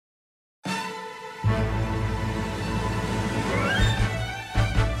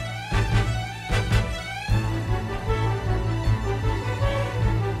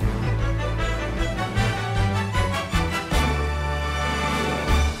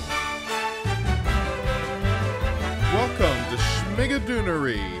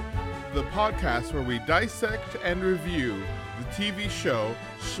Schmigadoonery, the podcast where we dissect and review the TV show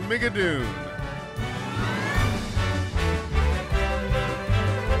Schmigadoon.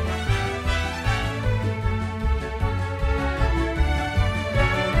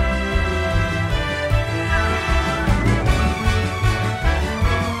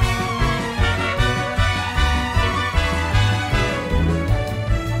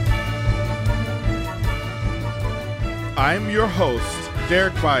 I'm your host,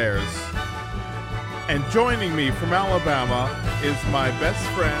 Derek Byers, and joining me from Alabama is my best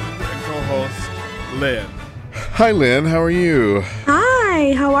friend and co-host, Lynn. Hi, Lynn. How are you?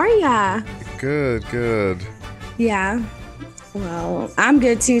 Hi. How are ya? Good. Yeah. Well, I'm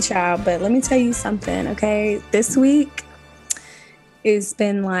good too, child. But let me tell you something, okay? This week has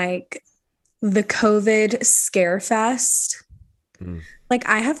been like the COVID scare fest. Like,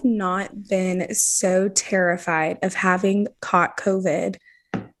 I have not been so terrified of having caught COVID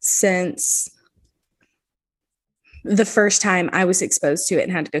since the first time I was exposed to it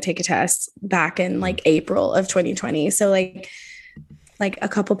and had to go take a test back in like April of 2020. So like a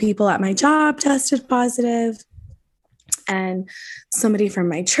couple people at my job tested positive, and somebody from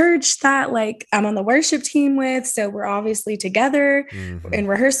my church that like I'm on the worship team with. So we're obviously together in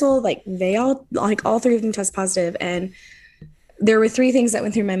rehearsal. Like they all three of them test positive. And there were three things that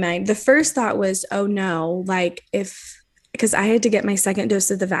went through my mind. The first thought was, oh no, because I had to get my second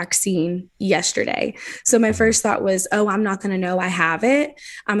dose of the vaccine yesterday. So my first thought was, oh, I'm not going to know I have it.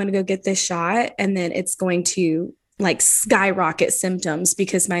 I'm going to go get this shot. And then it's going to like skyrocket symptoms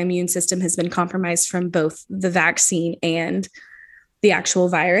because my immune system has been compromised from both the vaccine and the actual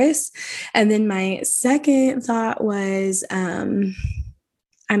virus. And then my second thought was,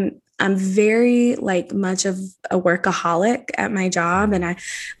 I'm very like much of a workaholic at my job. And I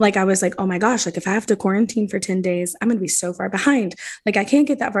was like, oh my gosh, like if I have to quarantine for 10 days, I'm going to be so far behind. Like I can't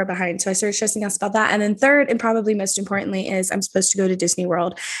get that far behind. So I started stressing out about that. And then third, and probably most importantly, is I'm supposed to go to Disney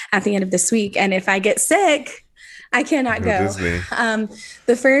World at the end of this week. And if I get sick, I cannot go.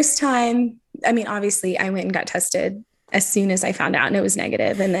 The first time, I mean, obviously I went and got tested as soon as I found out and it was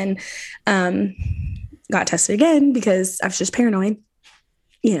negative, and then got tested again because I was just paranoid.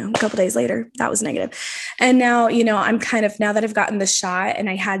 A couple days later, that was negative. And now, I'm kind of, now that I've gotten the shot and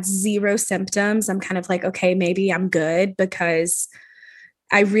I had zero symptoms, I'm kind of like, okay, maybe I'm good, because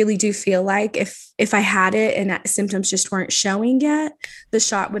I really do feel like if I had it and symptoms just weren't showing yet, the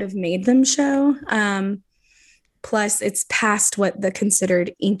shot would have made them show. Plus it's past what the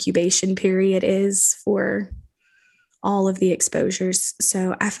considered incubation period is for all of the exposures.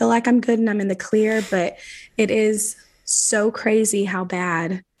 So I feel like I'm good and I'm in the clear, but it is so crazy how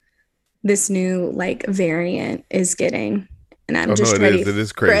bad this new like variant is getting, and I'm ready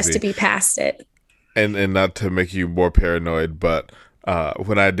for us to be past it. And not to make you more paranoid, but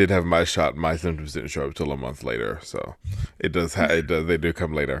when I did have my shot, my symptoms didn't show up till a month later. So it does. They do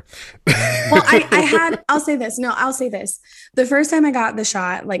come later. Well, I'll say this. The first time I got the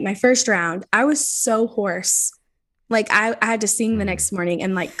shot, like my first round, I was so hoarse. Like I had to sing the next morning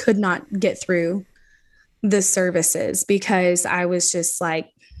and like could not get through the services because I was just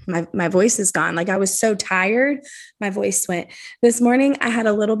like, my voice is gone. Like I was so tired. My voice went. This morning I had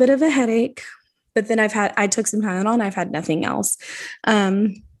a little bit of a headache, but then I took some Tylenol and I've had nothing else.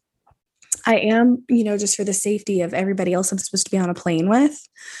 I am, just for the safety of everybody else I'm supposed to be on a plane with,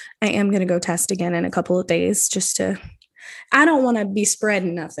 I am going to go test again in a couple of days I don't want to be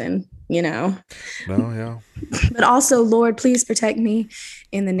spreading nothing, No, yeah. But also, Lord, please protect me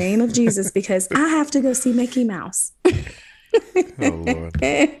in the name of Jesus, because I have to go see Mickey Mouse. Oh, Lord.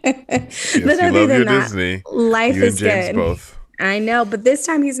 Yes, but other than that, Disney. Life you is and James good. Both. I know, but this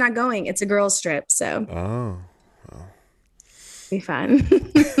time he's not going. It's a girls' trip, so. Oh. Be fun.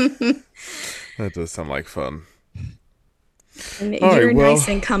 That does sound like fun. And you're nice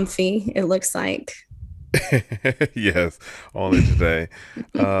and comfy, it looks like. Yes, only today.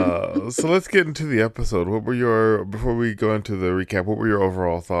 So let's get into the episode. Before we go into the recap, what were your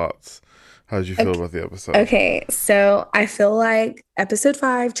overall thoughts? How did you feel about the episode? Okay, so I feel like episode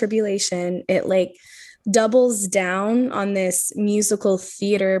 5, Tribulation, it like doubles down on this musical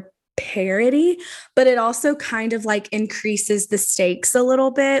theater parody, but it also kind of like increases the stakes a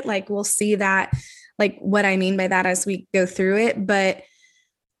little bit. Like we'll see that, like what I mean by that as we go through it. But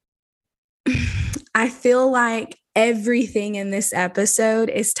I feel like everything in this episode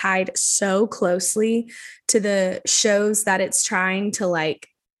is tied so closely to the shows that it's trying to like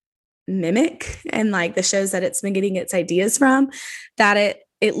mimic, and like the shows that it's been getting its ideas from, that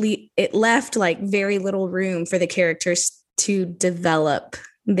it left like very little room for the characters to develop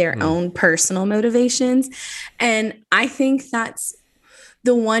their own personal motivations. And I think that's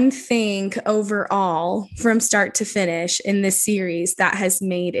the one thing overall from start to finish in this series that has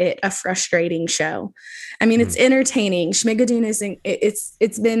made it a frustrating show. I mean, it's entertaining. Schmigadoon isn't,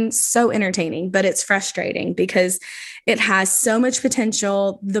 it's been so entertaining, but it's frustrating because it has so much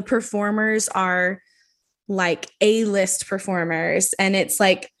potential. The performers are like A-list performers, and it's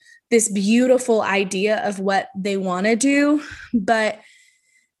like this beautiful idea of what they want to do, but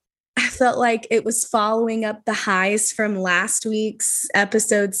I felt like it was following up the highs from last week's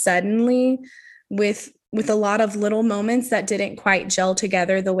episode suddenly with a lot of little moments that didn't quite gel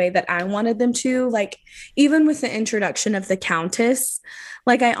together the way that I wanted them to. Like even with the introduction of the Countess,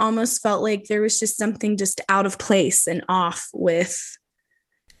 like I almost felt like there was just something just out of place and off with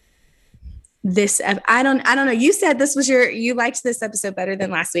this. I don't know. You said you liked this episode better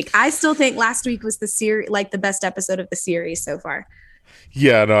than last week. I still think last week was the best episode of the series so far.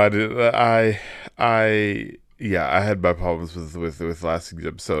 Yeah, no, I did. I had my problems with last week's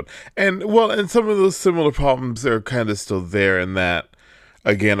episode, and some of those similar problems are kind of still there. In that,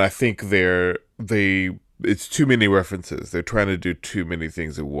 again, I think it's too many references. They're trying to do too many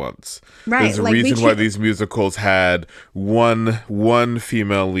things at once. Right. There's a reason why these musicals had one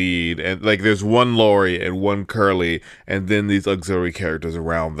female lead, and like there's one Laurie and one Curly, and then these auxiliary characters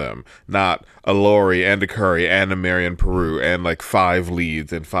around them. Not a Laurie and a Curry and a Marion Peru and like 5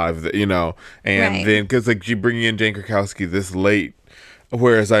 leads and 5, and right. Then because like you bring in Jane Krakowski this late,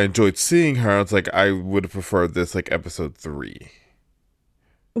 whereas I enjoyed seeing her, it's like I would have preferred this like episode 3.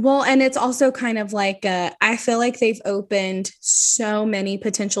 Well, and it's also kind of like, I feel like they've opened so many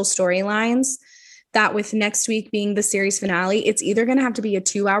potential storylines that with next week being the series finale, it's either going to have to be a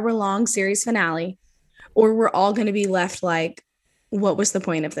 2-hour long series finale, or we're all going to be left like, what was the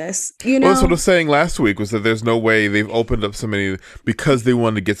point of this? Well, that's what I was saying last week, was that there's no way they've opened up so many, because they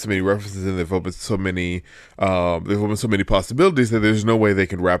wanted to get so many references in, they've opened so many possibilities that there's no way they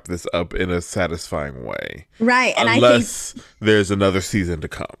can wrap this up in a satisfying way. Right. And unless there's another season to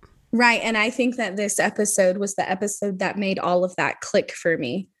come. Right. And I think that this episode was the episode that made all of that click for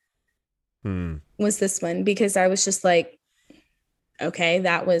me. Was this one, because I was just like, okay,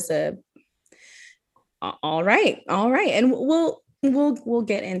 that was all right. And we'll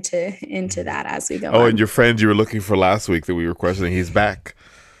get into that as we go on. And your friend you were looking for last week that we were questioning, he's back.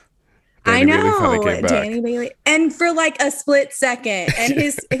 I know, Danny Bailey. And for like a split second, and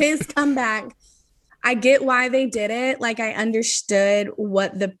his comeback, I get why they did it. Like I understood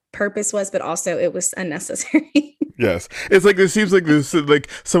what the purpose was, but also it was unnecessary. Yes. It's like, it seems like there's like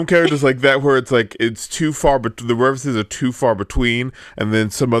some characters like that where it's like it's too far, but the references are too far between, and then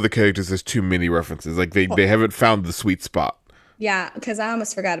some other characters there's too many references. Like they haven't found the sweet spot. Yeah, because I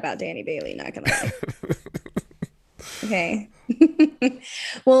almost forgot about Danny Bailey, not gonna lie. Okay.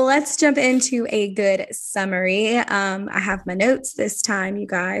 Well, let's jump into a good summary. I have my notes this time, you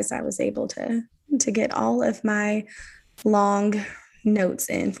guys. I was able to get all of my long notes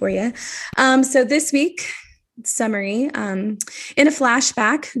in for you. So this week, summary, in a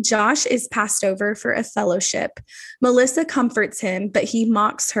flashback, Josh is passed over for a fellowship. Melissa comforts him, but he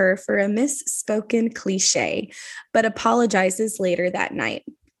mocks her for a misspoken cliche, but apologizes later that night.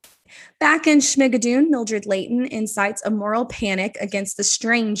 Back in Schmigadoon, Mildred Layton incites a moral panic against the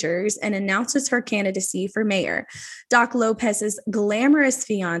strangers and announces her candidacy for mayor. Doc Lopez's glamorous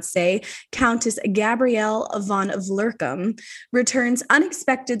fiancée, Countess Gabrielle von Vlerkum, returns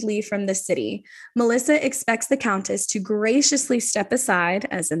unexpectedly from the city. Melissa expects the Countess to graciously step aside,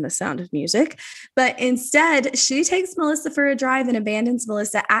 as in The Sound of Music, but instead she takes Melissa for a drive and abandons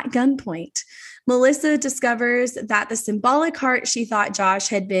Melissa at gunpoint. Melissa discovers that the symbolic heart she thought Josh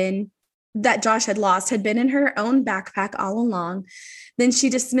had lost had been in her own backpack all along. Then she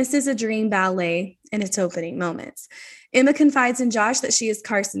dismisses a dream ballet in its opening moments. Emma confides in Josh that she is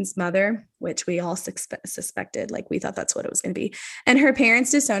Carson's mother, which we all suspected, like we thought that's what it was going to be. And her parents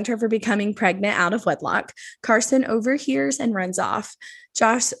disowned her for becoming pregnant out of wedlock. Carson overhears and runs off.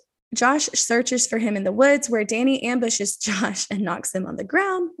 Josh searches for him in the woods, where Danny ambushes Josh and knocks him on the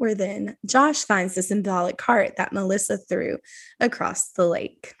ground, where then Josh finds the symbolic heart that Melissa threw across the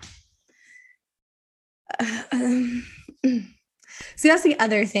lake. So that's the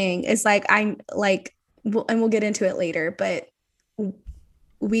other thing, is like, and we'll get into it later, but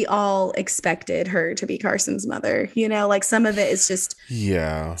we all expected her to be Carson's mother, like some of it is just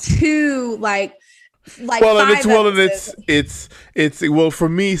too for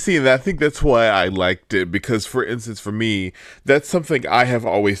me, seeing that, I think that's why I liked it, because for instance, for me, that's something I have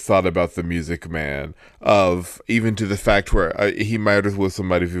always thought about the Music Man, of even to the fact where he might have was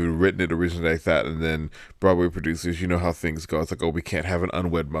somebody who had written it originally like that, and then Broadway producers, you know how things go, it's like, oh, we can't have an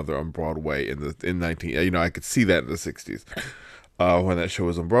unwed mother on Broadway in 19, I could see that in the 60s. when that show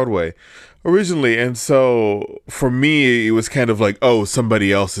was on Broadway originally. And so for me, it was kind of like, oh,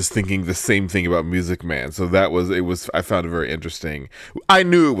 somebody else is thinking the same thing about Music Man. So I found it very interesting. I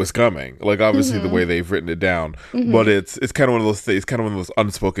knew it was coming, like obviously the way they've written it down, but it's kind of one of those things, kind of one of those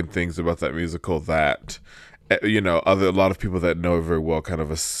unspoken things about that musical that, a lot of people that know it very well kind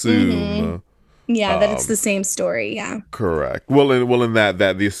of assume. Yeah, that it's the same story. Yeah. Correct. In that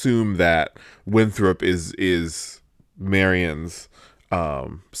they assume that Winthrop is Marion's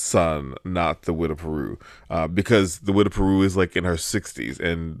son, not the Widow Peru, because the Widow Peru is like in her 60s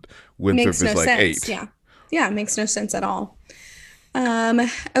and Winthrop Makes no is like sense. 8. Yeah, it makes no sense at all.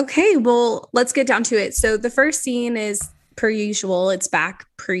 Okay, well, let's get down to it. So the first scene is per usual. It's back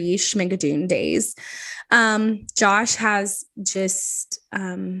pre-Schmigadoon days. Josh has just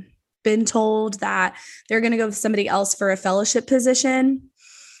been told that they're going to go with somebody else for a fellowship position.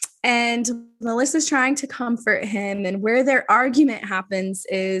 And Melissa's trying to comfort him. And where their argument happens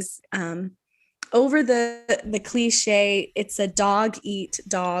is over the cliche, it's a dog eat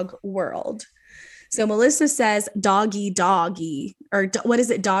dog world. So Melissa says doggy doggy, or what is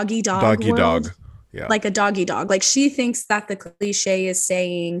it? Doggy dog Doggy world? dog. Yeah. Like a doggy dog. Like she thinks that the cliche is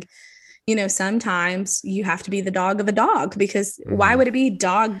saying, sometimes you have to be the dog of a dog, because why would it be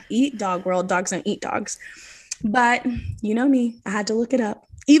dog eat dog world? Dogs don't eat dogs. But you know me, I had to look it up,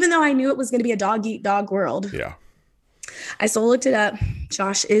 even though I knew it was going to be a dog eat dog world. Yeah. I still looked it up.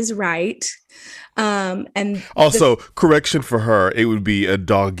 Josh is right. And also, correction for her, it would be a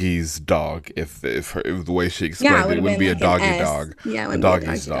doggy's dog if the way she explained it wouldn't be like a doggy dog. Yeah, a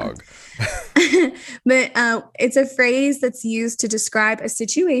doggy's dog. But it's a phrase that's used to describe a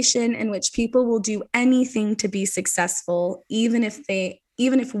situation in which people will do anything to be successful, even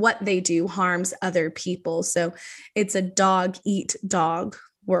if what they do harms other people. So it's a dog eat dog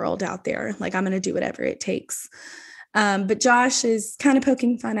world out there. Like, I'm going to do whatever it takes. But Josh is kind of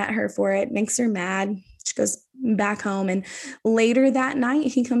poking fun at her for it, makes her mad. She goes back home, and later that night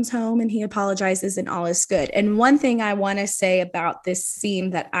he comes home and he apologizes and all is good. And one thing I want to say about this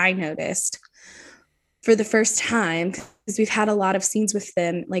scene that I noticed for the first time, because we've had a lot of scenes with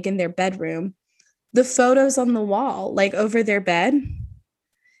them, like in their bedroom, the photos on the wall, like over their bed,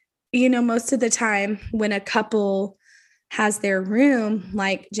 most of the time when a couple has their room,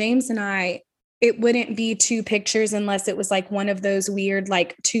 like James and I, it wouldn't be 2 pictures unless it was like one of those weird,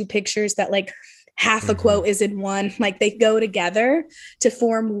 like 2 pictures that like half a quote is in one, like they go together to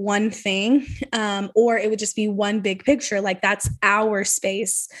form one thing. Or it would just be one big picture. Like, that's our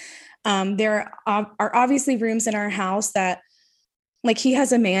space. There are obviously rooms in our house that, like, he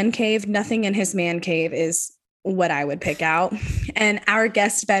has a man cave. Nothing in his man cave is what I would pick out. And our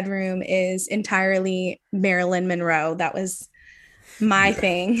guest bedroom is entirely Marilyn Monroe. That was my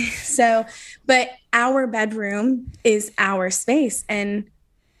thing. So, but our bedroom is our space, and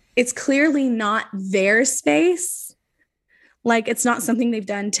it's clearly not their space. Like, it's not something they've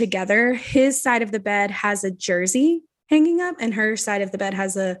done together. His side of the bed has a jersey hanging up, and her side of the bed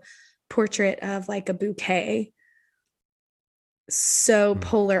has a portrait of like a bouquet. So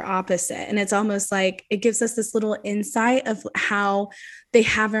polar opposite. And it's almost like it gives us this little insight of how they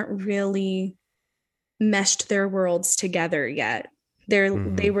haven't really meshed their worlds together yet. They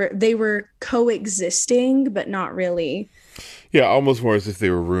were coexisting, but not really. Yeah, almost more as if they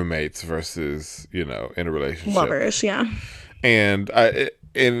were roommates versus, in a relationship. Lovers, yeah. And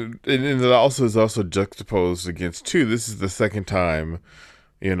it also is also juxtaposed against, too. This is the second time,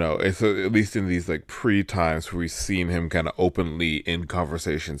 it's at least in these like pre-times where we've seen him kind of openly in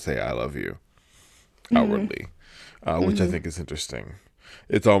conversation say "I love you" outwardly, which I think is interesting.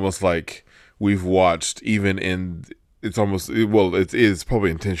 It's almost like we've watched even in. It's almost, well, it is probably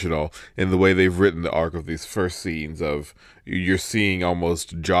intentional in the way they've written the arc of these first scenes of you're seeing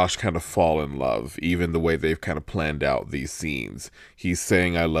almost Josh kind of fall in love, even the way they've kind of planned out these scenes. He's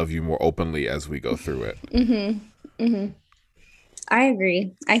saying "I love you" more openly as we go through it. I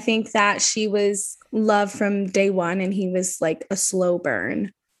agree. I think that she was love from day one, and he was like a slow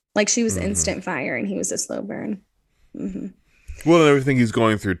burn. Like, she was instant fire and he was a slow burn. Well, and everything he's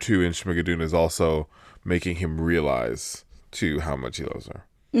going through too in Schmigadoon is also making him realize too how much he loves her.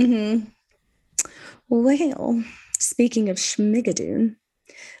 Well, speaking of Schmigadoon,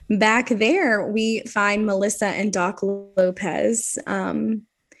 back there we find Melissa and Doc Lopez.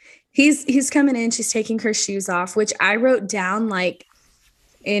 He's coming in, she's taking her shoes off, which I wrote down like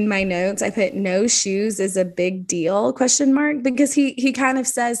in my notes. I put "no shoes is a big deal?" ? Because he kind of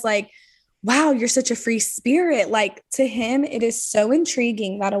says like, wow, you're such a free spirit. Like, to him, it is so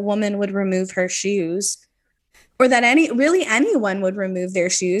intriguing that a woman would remove her shoes, or that anyone would remove their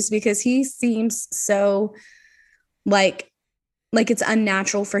shoes, because he seems so like like it's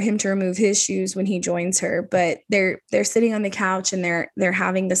unnatural for him to remove his shoes when he joins her, but they're sitting on the couch and they're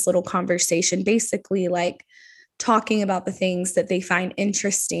having this little conversation, basically like talking about the things that they find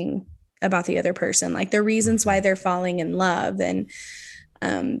interesting about the other person, like the reasons why they're falling in love. And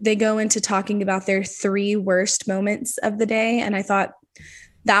they go into talking about their 3 worst moments of the day. And I thought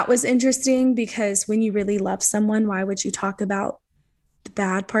that was interesting, because when you really love someone, why would you talk about the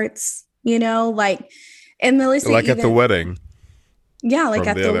bad parts, like, and Melissa, like at the wedding. Yeah, like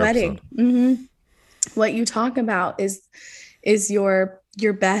at the wedding. Mm-hmm. What you talk about is your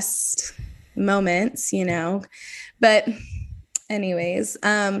best moments, But anyways,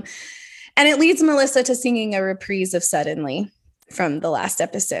 and it leads Melissa to singing a reprise of Suddenly from the last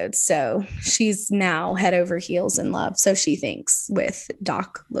episode. So she's now head over heels in love, so she thinks, with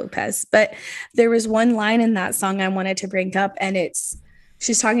Doc Lopez. But there was one line in that song I wanted to bring up, and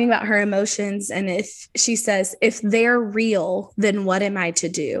she's talking about her emotions. And if she says, if they're real, then what am I to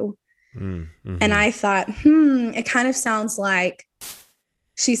do? Mm-hmm. And I thought, it kind of sounds like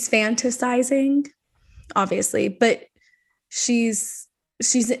she's fantasizing, obviously, but she's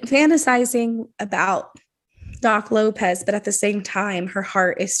fantasizing about Doc Lopez, but at the same time, her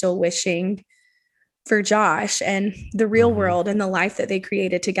heart is still wishing for Josh and the real world and the life that they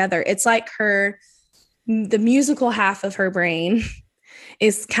created together. It's like the musical half of her brain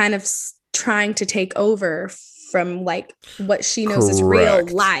is kind of trying to take over from like what she knows is real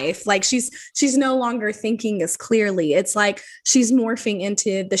life. Like she's no longer thinking as clearly. It's like she's morphing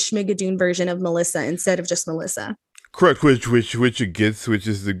into the Schmigadoon version of Melissa instead of just Melissa. Correct, which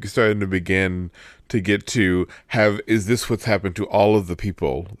is starting to begin to get to is this what's happened to all of the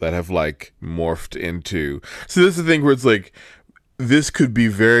people that have like morphed into? So this is the thing where it's like, this could be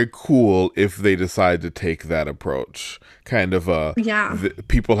very cool if they decide to take that approach. Kind of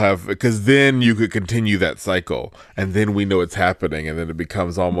people have, because then you could continue that cycle, and then we know it's happening, and then it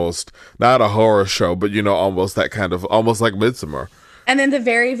becomes almost not a horror show, but almost that kind of, almost like Midsommar. And then the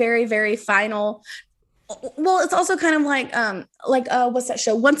very, very, very final. Well, it's also kind of like what's that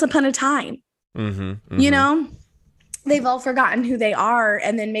show? Once Upon a Time. Mm-hmm, mm-hmm. They've all forgotten who they are,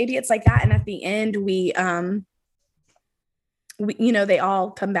 and then maybe it's like that, and at the end we they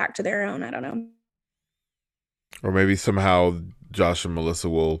all come back to their own. I don't know. Or maybe somehow Josh and Melissa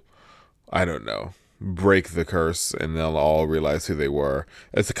will, I don't know, break the curse, and they'll all realize who they were.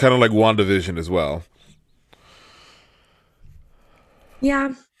 It's kind of like WandaVision as well.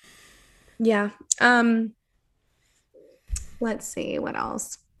 Yeah. Let's see what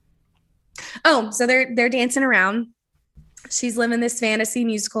else. Oh, so they're dancing around. She's living this fantasy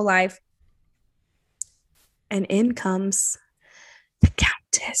musical life, and in comes the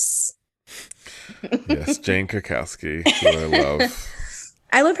Countess. Yes, Jane Krakowski, who I love.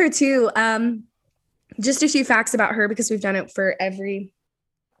 I love her too. Just a few facts about her, because we've done it for every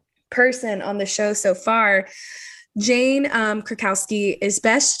person on the show so far. Jane Krakowski is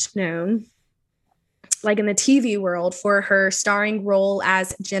best known, like in the TV world, for her starring role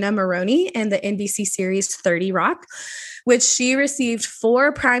as Jenna Maroney in the NBC series 30 Rock, which she received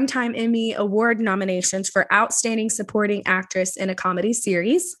 4 Primetime Emmy Award nominations for Outstanding Supporting Actress in a Comedy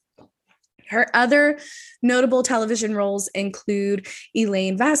Series. Her other notable television roles include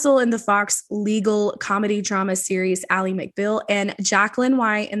Elaine Vassell in the Fox legal comedy drama series Ally McBeal, and Jacqueline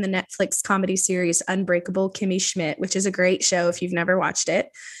White in the Netflix comedy series Unbreakable Kimmy Schmidt, which is a great show if you've never watched it.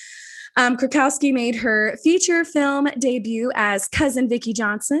 Krakowski made her feature film debut as Cousin Vicki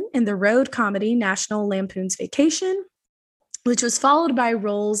Johnson in the road comedy National Lampoon's Vacation, which was followed by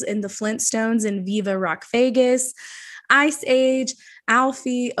roles in The Flintstones and Viva Rock Vegas, Ice Age,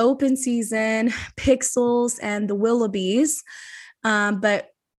 Alfie, Open Season, Pixels, and The Willoughbys. But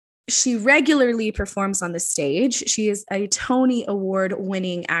she regularly performs on the stage. She is a Tony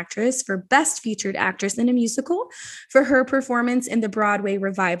Award-winning actress for Best Featured Actress in a Musical for her performance in the Broadway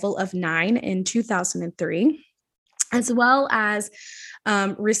revival of Nine in 2003, as well as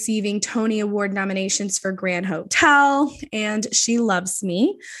receiving Tony Award nominations for Grand Hotel and She Loves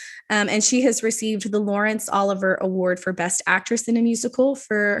Me. And she has received the Lawrence Oliver Award for Best Actress in a Musical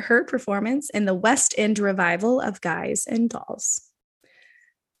for her performance in the West End revival of Guys and Dolls.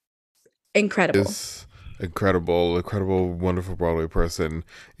 Incredible. Incredible, wonderful Broadway person.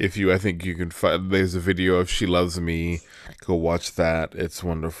 I think you can find, there's a video of She Loves Me. Go watch that. It's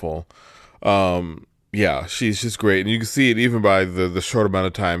wonderful. Yeah, she's just great. And you can see it even by the short amount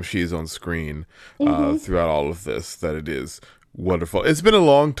of time she's on screen throughout all of this, that it is wonderful. It's been a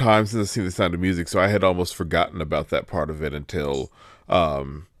long time since I've seen The Sound of Music, so I had almost forgotten about that part of it until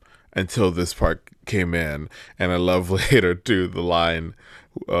until this part came in. And I love later too the line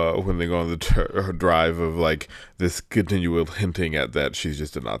when they go on the drive of like this continual hinting at that she's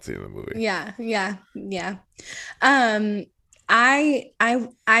just a Nazi in the movie. Yeah.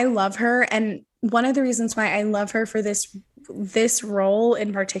 I love her, and one of the reasons why I love her for this role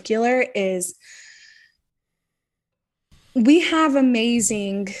in particular is we have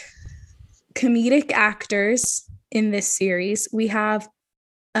amazing comedic actors in this series. We have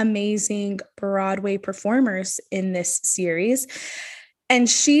amazing Broadway performers in this series. And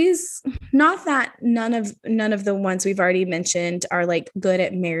she's not that none of the ones we've already mentioned are like good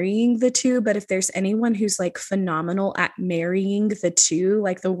at marrying the two, but if there's anyone who's like phenomenal at marrying the two,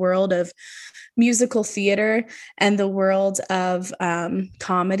 like the world of musical theater and the world of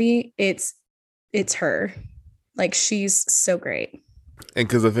comedy, it's her. Like, she's so great. And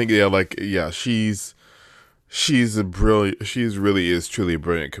because I think she's really is truly a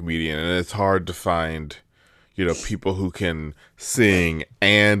brilliant comedian, and it's hard to find people who can sing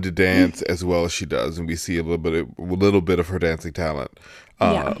and dance as well as she does, and we see a little bit of her dancing talent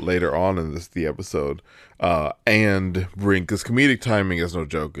later on in the episode, and bring, because comedic timing is no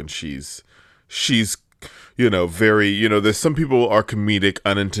joke, and she's very, there's some people are comedic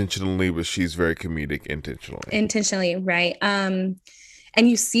unintentionally, but she's very comedic intentionally, right? And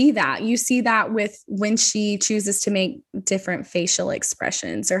you see that with when she chooses to make different facial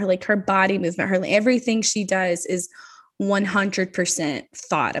expressions, or like her body movement, everything she does is 100%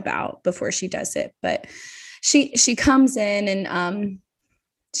 thought about before she does it. But she comes in and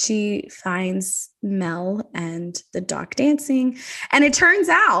she finds Mel and the doc dancing, and it turns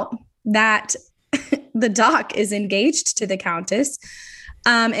out that the doc is engaged to the Countess.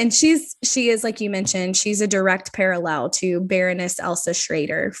 And she is, like you mentioned, she's a direct parallel to Baroness Elsa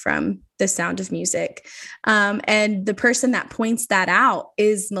Schrader from The Sound of Music. And the person that points that out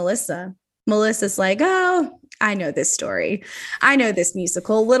is Melissa. Melissa's like, oh, I know this story. I know this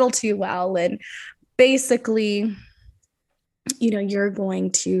musical a little too well. And basically, you're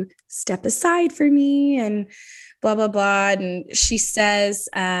going to step aside for me and blah, blah, blah. And she says,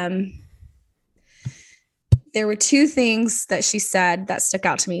 there were two things that she said that stuck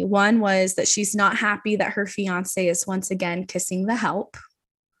out to me. One was that she's not happy that her fiance is once again kissing the help.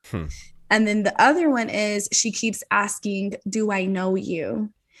 And then the other one is she keeps asking, do I know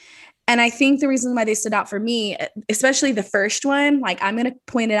you? And I think the reason why they stood out for me, especially the first one, like I'm going to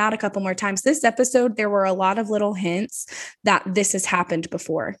point it out a couple more times. This episode, there were a lot of little hints that this has happened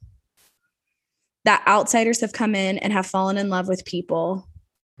before, that outsiders have come in and have fallen in love with people.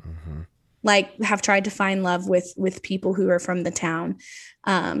 Like have tried to find love with people who are from the town.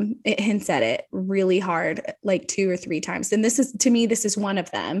 It hints at it really hard, like 2 or 3 times. And this is one of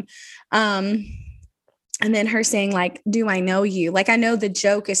them. And then her saying like, do I know you? Like, I know the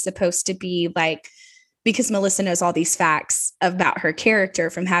joke is supposed to be like, because Melissa knows all these facts about her character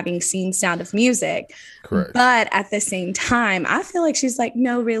from having seen Sound of Music. Correct. But at the same time, I feel like she's like,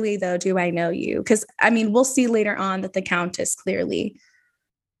 no, really though, do I know you? Because I mean, we'll see later on that the Countess clearly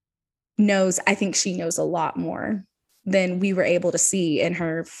knows. I think she knows a lot more than we were able to see in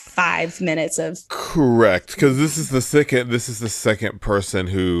her 5 minutes of. Correct, because this is the second person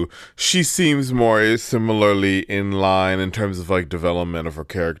who she seems more similarly in line in terms of like development of her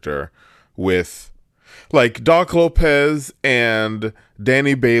character with. Like Doc Lopez and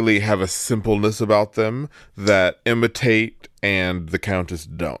Danny Bailey have a simpleness about them that Imitate and the Countess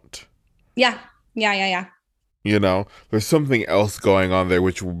don't. Yeah. There's something else going on there,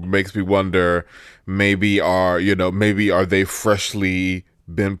 which makes me wonder, maybe are they freshly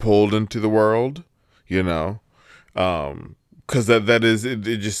been pulled into the world, because that is,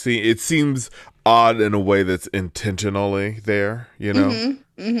 it seems odd in a way that's intentionally there, or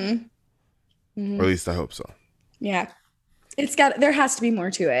at least I hope so. Yeah, there has to be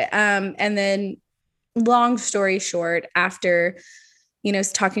more to it. And then long story short, after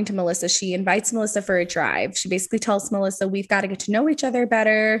talking to Melissa, she invites Melissa for a drive. She basically tells Melissa, we've got to get to know each other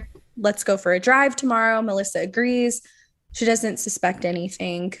better. Let's go for a drive tomorrow. Melissa agrees. She doesn't suspect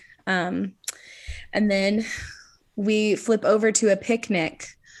anything. And then we flip over to a picnic,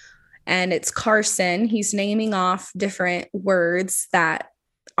 and it's Carson. He's naming off different words that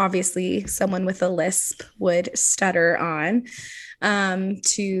obviously someone with a lisp would stutter on,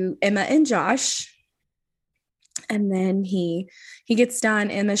 to Emma and Josh. And then he gets done.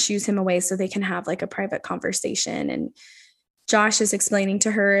 Emma shoos him away so they can have like a private conversation. And Josh is explaining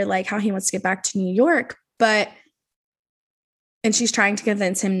to her like how he wants to get back to New York, and she's trying to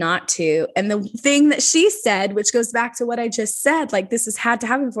convince him not to. And the thing that she said, which goes back to what I just said, like this has had to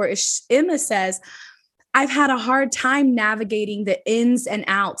happen before, is Emma says, I've had a hard time navigating the ins and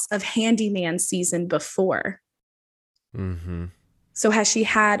outs of Handyman season before. Mm-hmm. So has she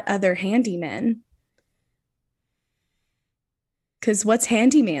had other handymen? Because what's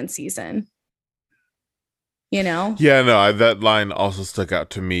Handyman season? You know? Yeah, no, that line also stuck out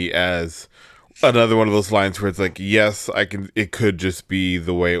to me as another one of those lines where it's like, yes, it could just be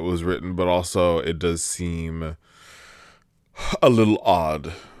the way it was written, but also it does seem a little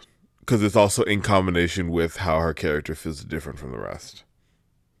odd because it's also in combination with how her character feels different from the rest.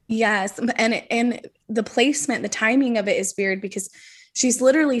 Yes, and the placement, the timing of it is weird because she's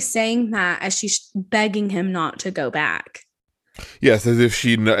literally saying that as she's begging him not to go back. Yes,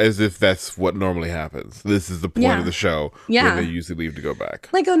 as if that's what normally happens. This is the point of the show where they usually leave to go back.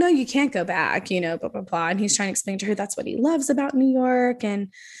 Like, oh no, you can't go back, blah, blah, blah. And he's trying to explain to her that's what he loves about New York.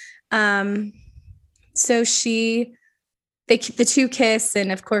 And so the two kiss,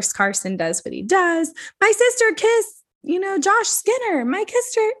 and of course Carson does what he does. My sister kissed, Josh Skinner. My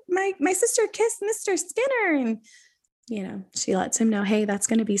sister kissed Mr. Skinner. And she lets him know, hey, that's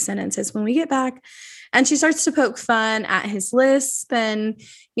going to be sentences when we get back. And she starts to poke fun at his lisp. And,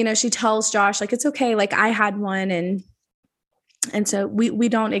 she tells Josh, like, it's okay. Like, I had one. And so we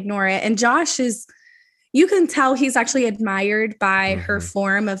don't ignore it. And Josh you can tell he's actually admired by her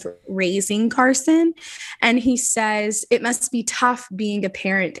form of raising Carson. And he says, it must be tough being a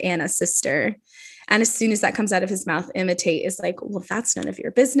parent and a sister. And as soon as that comes out of his mouth, imitate is like, well, that's none of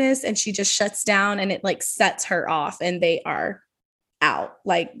your business. And she just shuts down, and it like sets her off, and they are out.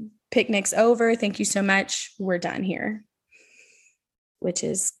 Like, picnic's over. Thank you so much. We're done here. Which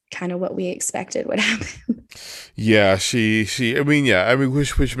is kind of what we expected would happen. Yeah,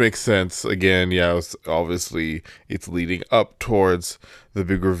 which makes sense. Again, obviously it's leading up towards the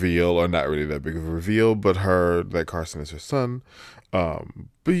big reveal, or not really that big of a reveal, but that Carson is her son.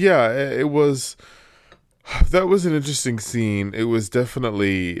 But yeah, that was an interesting scene. It was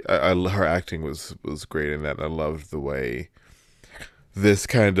definitely, her acting was great in that. I loved the way this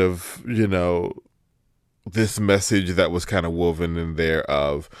kind of, this message that was kind of woven in there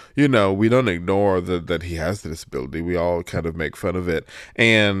of, we don't ignore that he has the disability. We all kind of make fun of it.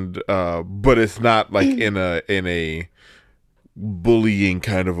 And, but it's not like in a bullying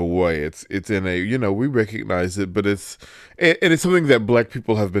kind of a way. It's in a, we recognize it, but it's something that Black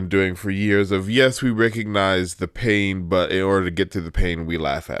people have been doing for years of, yes, we recognize the pain, but in order to get to the pain, we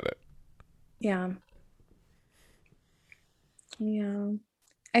laugh at it. Yeah.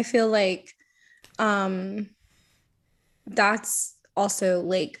 I feel like that's also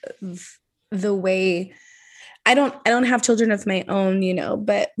like the way I don't have children of my own,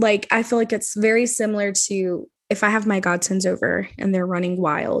 but like I feel like it's very similar to if I have my godsons over and they're running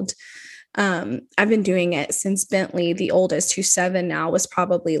wild. I've been doing it since Bentley, the oldest, who's 7 now, was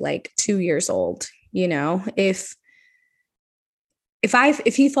probably like 2 years old. If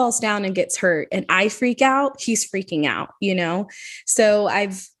he falls down and gets hurt and I freak out, he's freaking out, So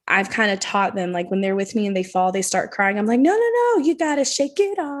I've kind of taught them, like, when they're with me and they fall, they start crying. I'm like, no, you got to shake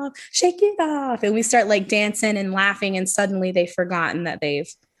it off. And we start like dancing and laughing. And suddenly they've forgotten that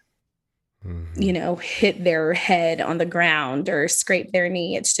they've, hit their head on the ground or scraped their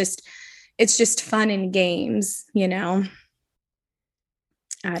knee. It's just fun and games, I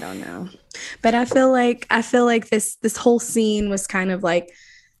don't know. But I feel like this whole scene was kind of like,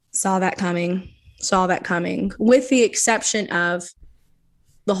 saw that coming, with the exception of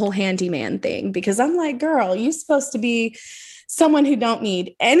the whole handyman thing, because I'm like, girl, you're supposed to be someone who don't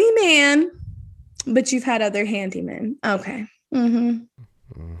need any man, but you've had other handymen. Okay.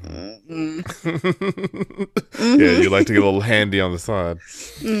 Yeah, you like to get a little handy on the side.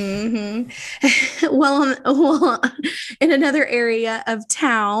 Well, in another area of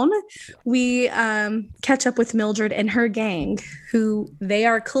town, we catch up with Mildred and her gang, who they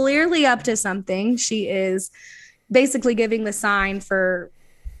are clearly up to something. She is basically giving the sign for,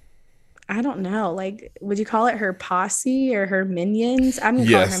 I don't know, like, would you call it her posse or her minions? I'm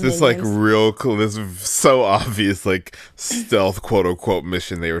gonna call her this minions. Like real cool, this so obvious, like stealth quote unquote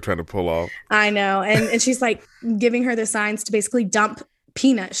mission they were trying to pull off. I know, and she's like giving her the signs to basically dump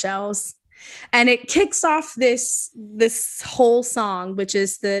peanut shells, and it kicks off this whole song, which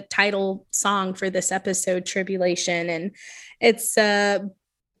is the title song for this episode, Tribulation, and it's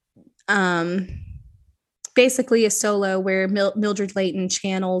basically a solo where Mildred Layton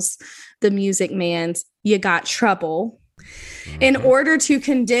channels the Music Man's "You Got Trouble" in order to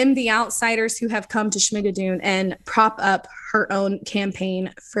condemn the outsiders who have come to Schmigadoon and prop up her own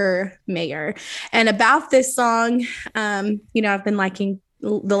campaign for mayor. And about this song, I've been liking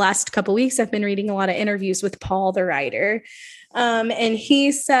the last couple of weeks. I've been reading a lot of interviews with Paul, the writer. And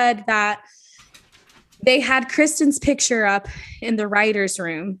he said that they had Kristen's picture up in the writer's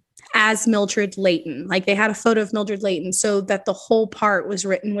room as Mildred Layton. Like they had a photo of Mildred Layton so that the whole part was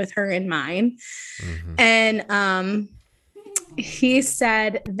written with her in mind. Mm-hmm. And he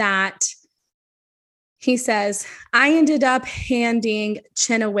said that, he says, I ended up handing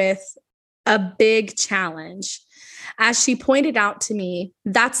Chenoweth a big challenge. As she pointed out to me,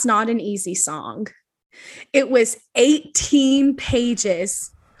 that's not an easy song. It was 18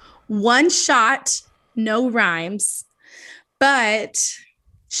 pages, one shot, no rhymes, but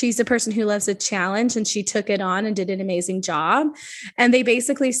she's a person who loves a challenge and she took it on and did an amazing job. And they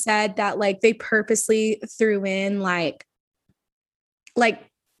basically said that like they purposely threw in like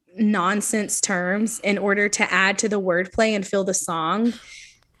nonsense terms in order to add to the wordplay and fill the song. Yeah.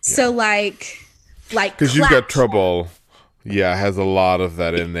 So like because You've Got Trouble, yeah, has a lot of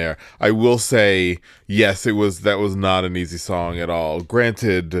that in there. I will say, yes, that was not an easy song at all.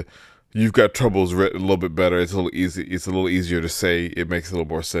 Granted, You've Got Trouble is written a little bit better. It's a little easy. It's a little easier to say. It makes a little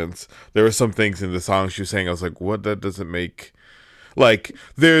more sense. There were some things in the song she was saying, I was like, what? That doesn't make... Like,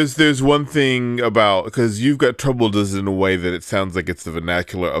 there's one thing about... Because You've Got Trouble does it in a way that it sounds like it's the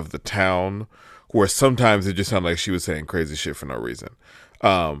vernacular of the town, where sometimes it just sounded like she was saying crazy shit for no reason.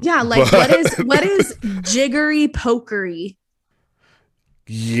 Yeah, like, but... what is jiggery pokery?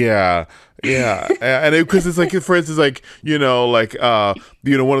 Yeah, and because it's like, for instance, like, one of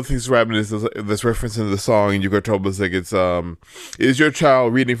the things rapping is this reference in the song, and You Got Trouble is like, it's is your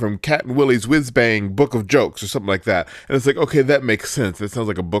child reading from Cat and Willie's Whiz Bang Book of Jokes or something like that, and it's like, okay, that makes sense. It sounds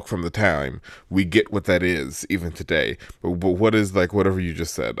like a book from the time. We get what that is even today. But what is, like, whatever you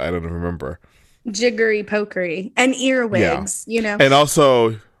just said? I don't remember. Jiggery pokery and earwigs, and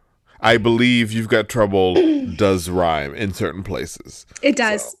also, I believe You've Got Trouble does rhyme in certain places. It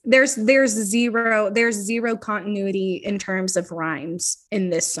does. So. There's zero continuity in terms of rhymes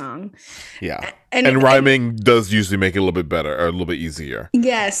in this song. Yeah. And rhyming does usually make it a little bit better or a little bit easier.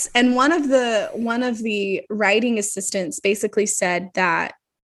 Yes. And one of the writing assistants basically said that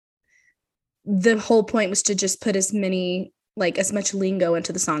the whole point was to just put as much lingo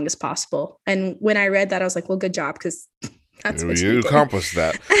into the song as possible. And when I read that, I was like, well, good job, because that's what you accomplished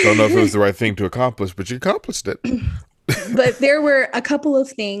that. Don't know if it was the right thing to accomplish, but you accomplished it. But there were a couple of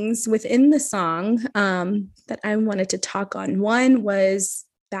things within the song that I wanted to talk on. One was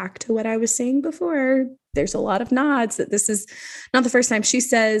back to what I was saying before. There's a lot of nods that this is not the first time. She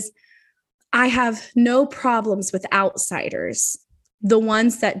says, I have no problems with outsiders, the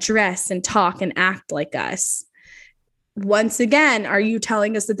ones that dress and talk and act like us. Once again, are you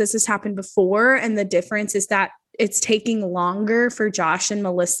telling us that this has happened before? And the difference is that it's taking longer for Josh and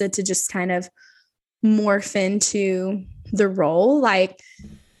Melissa to just kind of morph into the role. Like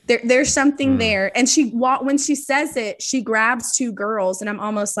there's something there. And when she says it, she grabs two girls and I'm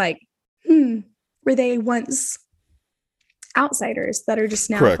almost like, were they once outsiders that are just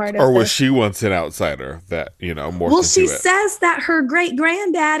now Correct. part of or was she once an outsider that, more she says that her great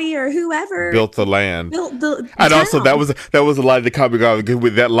granddaddy or whoever built the land, and town. Also that was a line that caught me off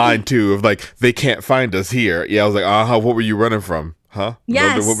with that line too of like, they can't find us here. Yeah, I was like, what were you running from? Huh?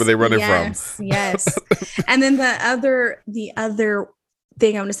 Yes. What were they running from? Yes. And then the other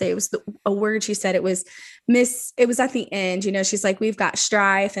thing I want to say, it was a word she said. It was at the end, she's like, we've got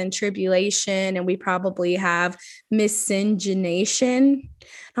strife and tribulation and we probably have miscegenation.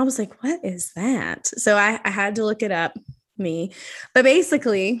 I was like, what is that? So I had to look it up, but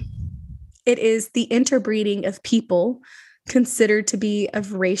basically it is the interbreeding of people considered to be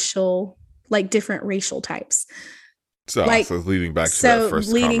of racial, like different racial types. So leading back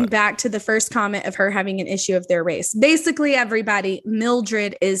to the first comment of her having an issue of their race. Basically, everybody,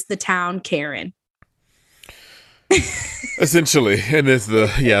 Mildred is the town Karen. Essentially, and it's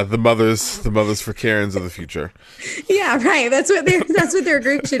the mothers for Karens of the future. Yeah, right. That's what their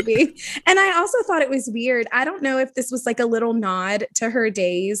group should be. And I also thought it was weird. I don't know if this was like a little nod to her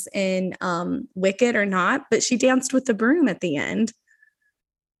days in Wicked or not, but she danced with the broom at the end.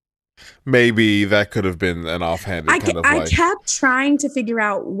 Maybe that could have been an offhanded kind of I kept trying to figure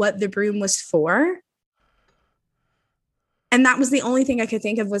out what the broom was for. And that was the only thing I could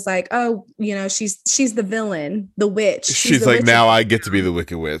think of was like, oh, she's the villain, the witch. She's like, now I get to be the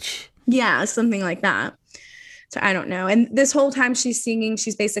Wicked Witch. Yeah, something like that. So I don't know. And this whole time she's singing,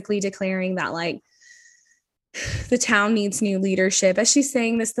 she's basically declaring that like the town needs new leadership. As she's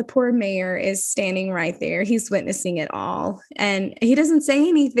saying this, the poor mayor is standing right there. He's witnessing it all. And he doesn't say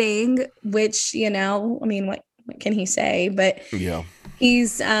anything, which, what can he say? But yeah,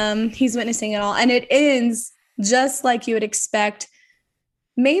 he's witnessing it all. And it ends just like you would expect.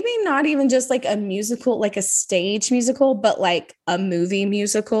 Maybe not even just like a musical, like a stage musical, but like a movie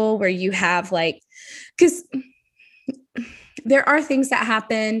musical where you have like because there are things that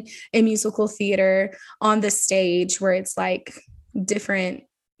happen in musical theater on the stage where it's like different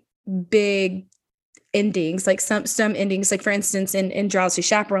big endings, like some endings, like for instance in Drowsy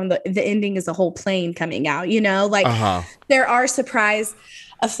Chaperone, the ending is a whole plane coming out, like there are surprise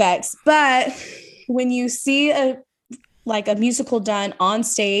effects. But when you see a musical done on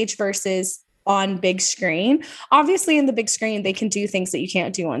stage versus on big screen, obviously in the big screen they can do things that you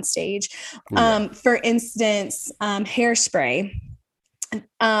can't do on stage. For instance, Hairspray,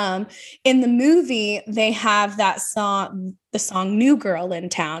 in the movie they have that song, the song New Girl in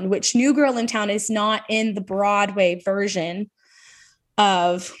Town, which New Girl in Town is not in the Broadway version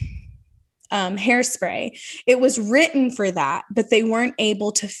of Hairspray. It was written for that, but they weren't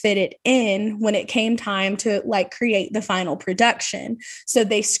able to fit it in when it came time to create the final production. So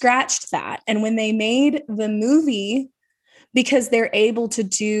they scratched that. And when they made the movie, because they're able to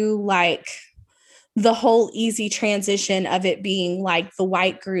do the whole easy transition of it being the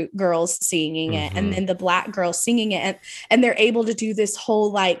white group girls singing it and then the black girls singing it. And they're able to do this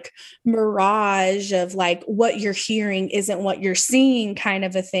whole mirage of what you're hearing isn't what you're seeing kind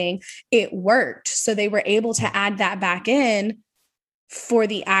of a thing. It worked. So they were able to add that back in for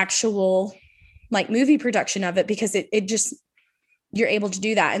the actual movie production of it, because it just, you're able to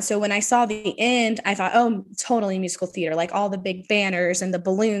do that. And so when I saw the end, I thought, oh, totally musical theater, all the big banners and the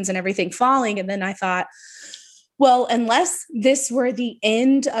balloons and everything falling. And then I thought, well, unless this were the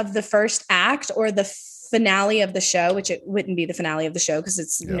end of the first act or the finale of the show, which it wouldn't be the finale of the show because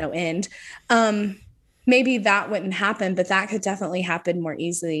it's no end, maybe that wouldn't happen, but that could definitely happen more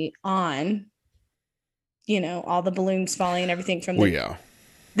easily on, all the balloons falling and everything from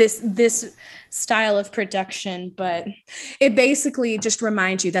this style of production. But it basically just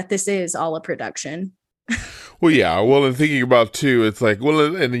reminds you that this is all a production. Well, yeah. Well, and thinking about too, it's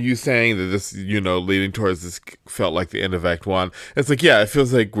and you saying that this, leading towards this felt like the end of Act 1. It's it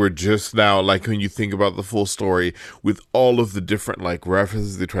feels like we're just now, when you think about the full story with all of the different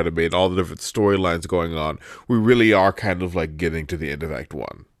references they try to make, all the different storylines going on, we really are kind of getting to the end of Act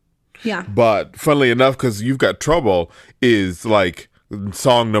 1. Yeah. But funnily enough, because You've Got Trouble is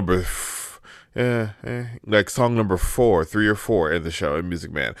song number song number 4, 3 or 4 in the show in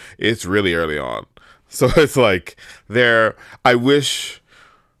Music Man. It's really early on, so it's I wish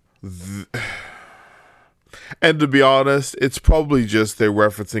and to be honest, it's probably just they're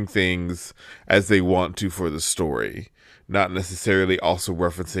referencing things as they want to for the story, not necessarily also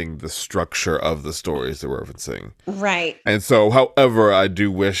referencing the structure of the stories they're referencing. Right. And so, however, I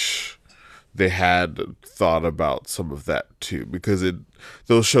do wish they had thought about some of that too, because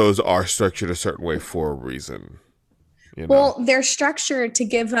those shows are structured a certain way for a reason. Well, they're structured to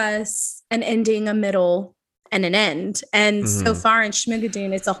give us an ending, a middle, and an end. And so far in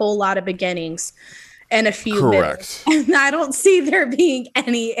Schmigadoon, it's a whole lot of beginnings and a few correct middles. And I don't see there being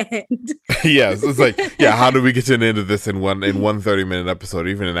any end. Yes, it's how do we get to an end of this in one 30-minute episode,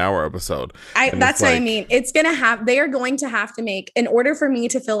 even an hour episode? That's what I mean. They are going to have to make, in order for me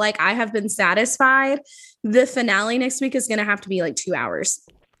to feel like I have been satisfied, the finale next week is going to have to be 2 hours.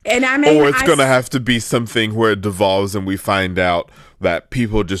 And or it's going to have to be something where it devolves and we find out that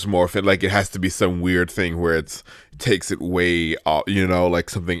people just morph it. It has to be some weird thing where it takes it way off,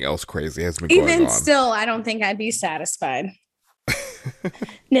 something else crazy has been going on. Even still, I don't think I'd be satisfied.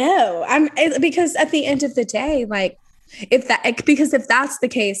 No, because at the end of the day, if that's the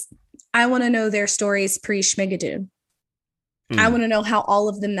case, I want to know their stories pre-Schmigadoon. I want to know how all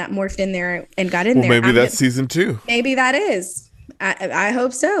of them that morphed in there and got in there. Maybe that's season 2. Maybe that is. I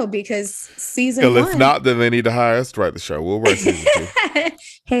hope so, because season 1. If not, then they need to hire us to write the show. We'll write season 2.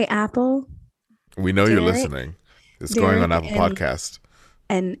 Hey, Apple. We know you're listening. It's going on Apple Podcast.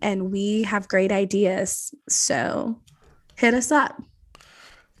 And we have great ideas. So hit us up.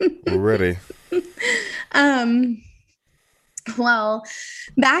 We're ready. Well,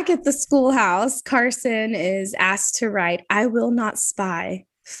 back at the schoolhouse, Carson is asked to write, "I will not spy,"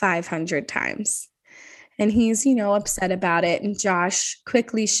 500 times. And he's, upset about it. And Josh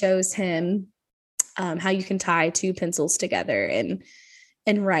quickly shows him how you can tie 2 pencils together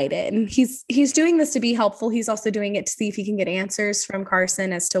and write it. And he's doing this to be helpful. He's also doing it to see if he can get answers from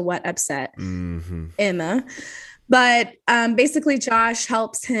Carson as to what upset Emma. But basically, Josh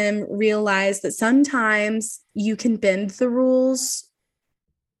helps him realize that sometimes you can bend the rules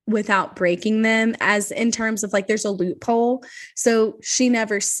without breaking them, as in terms of there's a loophole. So she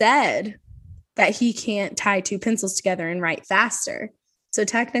never said that he can't tie 2 pencils together and write faster. So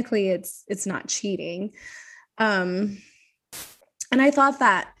technically it's not cheating. And I thought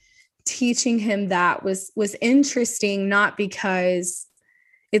that teaching him that was interesting, not because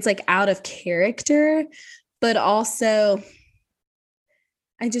it's like out of character, but also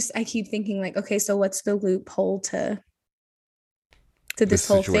I keep thinking like, okay, so what's the loophole to this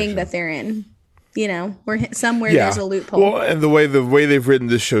whole thing that they're in? You know, where somewhere there's a loophole. Well, and the way they've written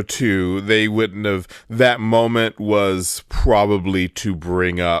this show too, they wouldn't have. That moment was probably to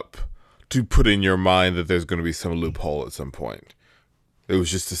put in your mind that there's going to be some loophole at some point. It was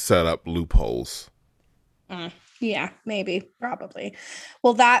just to set up loopholes. Yeah, maybe, probably.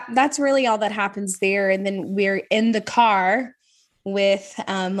 Well, that's really all that happens there, and then we're in the car with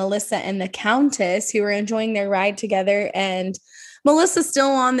Melissa and the Countess, who are enjoying their ride together, and Melissa's still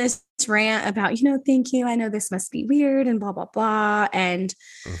on this rant about, thank you, I know this must be weird and blah blah blah, and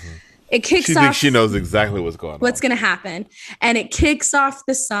it kicks off. She thinks she knows exactly what's going to happen, and it kicks off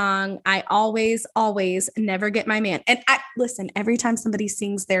the song I always never get my man. And listen, every time somebody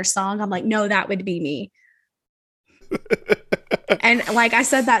sings their song, I'm like, no, that would be me. And like I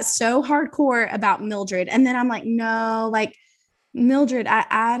said that so hardcore about Mildred, and then I'm like, no, like Mildred,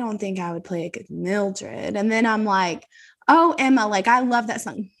 I don't think I would play a good Mildred. And then I'm like, oh, Emma, like I love that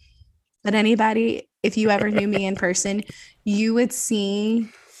song. But anybody, if you ever knew me in person, you would see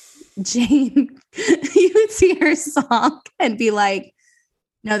Jane, you would see her song and be like,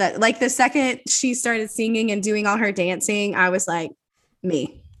 no, that like the second she started singing and doing all her dancing, I was like,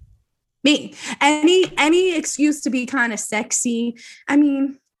 me. Any excuse to be kind of sexy. I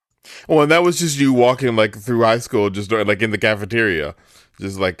mean, well, and that was just you walking like through high school, just like in the cafeteria,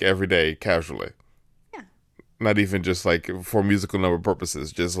 just like every day, casually. Not even just like for musical number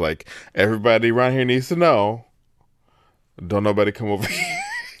purposes, just like everybody around here needs to know. Don't nobody come over here.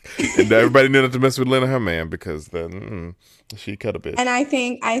 And everybody knew not to mess with Lena, her man, because then she cut a bit. And I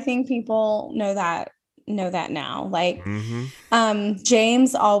think people know that now. Like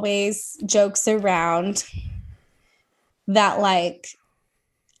James always jokes around that like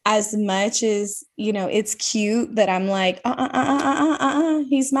as much as, it's cute that I'm like,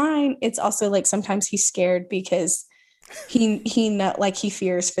 he's mine. It's also like sometimes he's scared because he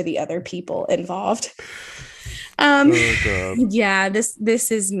fears for the other people involved. Yeah,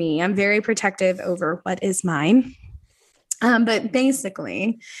 this is me. I'm very protective over what is mine. But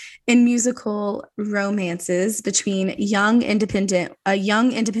basically, in musical romances between a young independent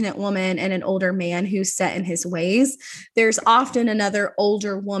woman and an older man who's set in his ways, there's often another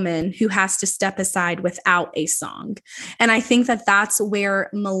older woman who has to step aside without a song. And I think that that's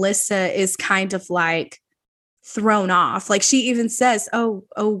where Melissa is kind of like thrown off. Like she even says, oh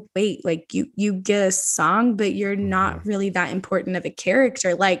wait, like you get a song, but you're not really that important of a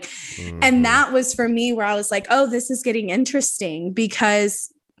character. Like, and that was for me where I was like, oh, this is getting interesting,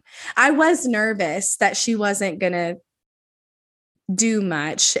 because I was nervous that she wasn't gonna do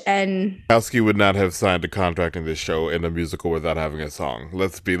much. And Kowski would not have signed a contract in this show in a musical without having a song.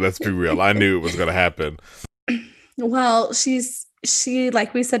 Let's be real. I knew it was gonna happen. Well, she,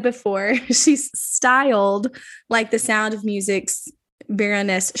 like we said before, she's styled like the Sound of Music's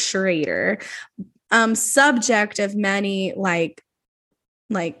Baroness Schrader, subject of many like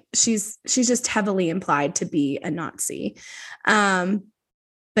she's just heavily implied to be a Nazi.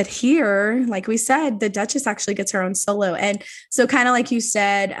 But here, like we said, the Duchess actually gets her own solo. And so kind of like you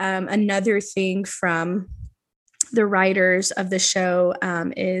said, another thing from the writers of the show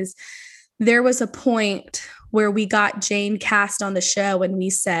is there was a point where we got Jane cast on the show and we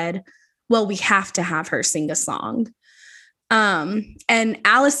said, well, we have to have her sing a song. And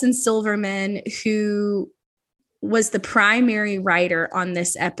Alison Silverman, who was the primary writer on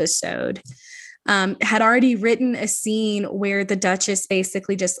this episode, had already written a scene where the Duchess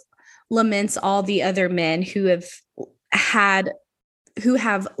basically just laments all the other men who have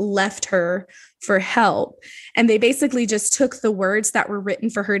left her for help. And they basically just took the words that were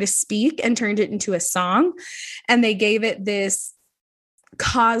written for her to speak and turned it into a song. And they gave it this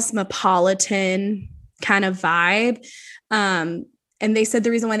cosmopolitan kind of vibe. And they said the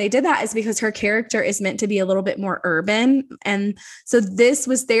reason why they did that is because her character is meant to be a little bit more urban. And so this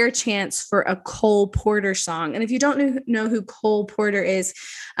was their chance for a Cole Porter song. And if you don't know who Cole Porter is,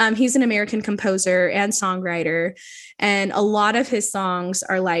 he's an American composer and songwriter. And a lot of his songs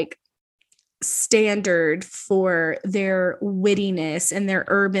are like standard for their wittiness and their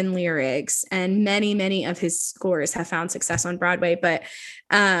urban lyrics. And many, many of his scores have found success on Broadway. But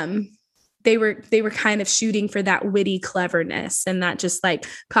they were kind of shooting for that witty cleverness and that just like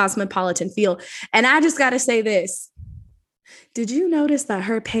cosmopolitan feel. And I just got to say this. Did you notice that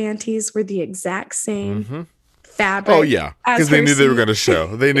her panties were the exact same fabric. Oh yeah, because they knew they were going to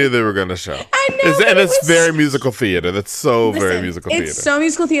show. They knew they were going to show. I know, and it's very musical theater. That's so very musical theater. It's so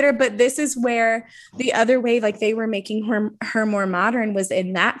musical theater, but this is where the other way, like they were making her more modern, was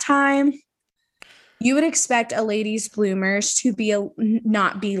in that time. You would expect a Ladies Bloomers to be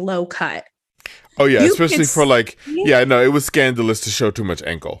not be low cut. Oh yeah, especially for like, yeah, no, it was scandalous to show too much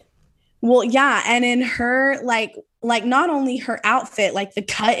ankle. Well, yeah, and in her like not only her outfit, like the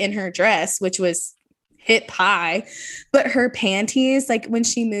cut in her dress, which was hip high, but her panties, like when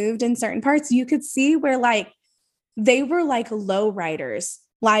she moved in certain parts, you could see where like they were like low riders.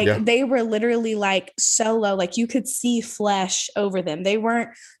 Like they were literally like so low, like you could see flesh over them. They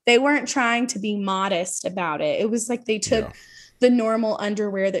weren't trying to be modest about it. It was like they took the normal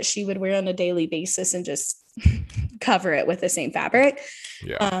underwear that she would wear on a daily basis and just cover it with the same fabric.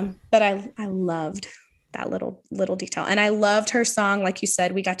 Yeah. But I loved that little detail. And I loved her song. Like you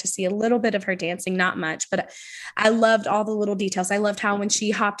said, we got to see a little bit of her dancing, not much, but I loved all the little details. I loved how when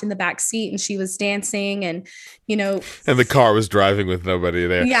she hopped in the back seat and she was dancing and, you know. And the car was driving with nobody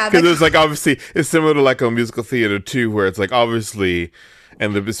there. Yeah. Because it was like, obviously, it's similar to like a musical theater too, where it's like, obviously,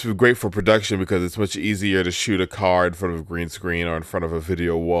 and it's great for production because it's much easier to shoot a car in front of a green screen or in front of a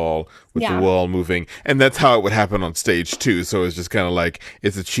video wall with the wall moving. And that's how it would happen on stage too. So it's just kind of like,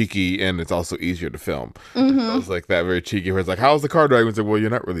 it's a cheeky and it's also easier to film. Mm-hmm. It was like that very cheeky where it's like, how's the car driving? It's like, well,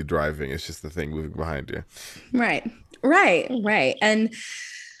 you're not really driving. It's just the thing moving behind you. Right. And,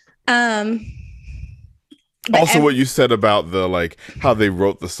 also, what you said about the like how they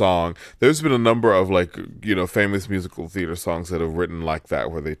wrote the song, there's been a number of like, you know, famous musical theater songs that have written like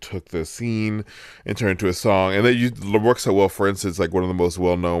that, where they took the scene and turned it into a song, and it works so well. For instance, like one of the most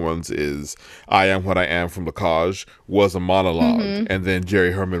well-known ones is "I Am What I Am" from La Cage, was a monologue, and then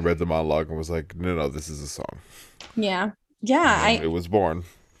Jerry Herman read the monologue and was like, no, this is a song. Yeah, it was born.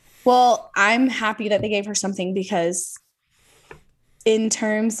 Well, I'm happy that they gave her something, because in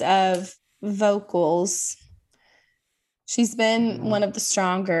terms of vocals, she's been one of the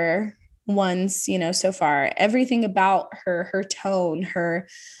stronger ones, you know, so far. Everything about her tone,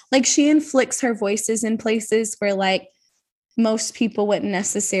 like she inflicts her voices in places where like most people wouldn't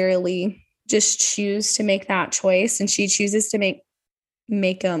necessarily just choose to make that choice. And she chooses to make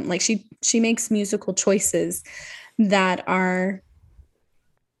like she makes musical choices that are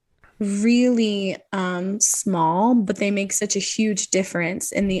really small, but they make such a huge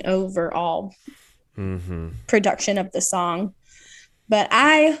difference in the overall production of the song. But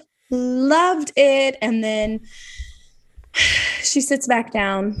I loved it. And then she sits back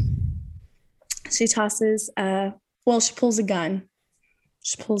down. She tosses she pulls a gun.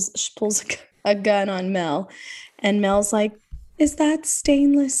 She pulls a gun on Mel, and Mel's like, is that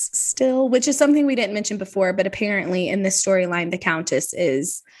stainless still? Which is something we didn't mention before, but apparently in this storyline, the Countess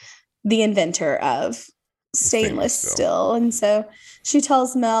is the inventor of stainless steel. And so she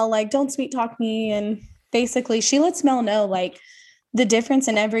tells Mel, like, don't sweet talk me. And basically she lets Mel know, like, the difference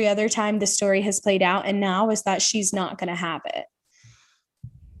in every other time the story has played out and now is that she's not going to have it.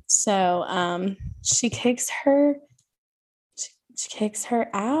 So she kicks her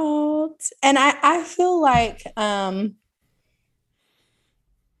out. And I feel like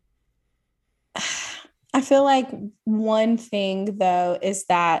one thing though is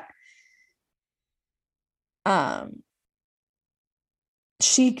that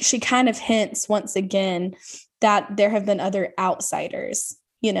she kind of hints once again that there have been other outsiders,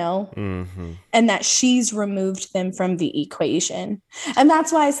 you know, and that she's removed them from the equation. And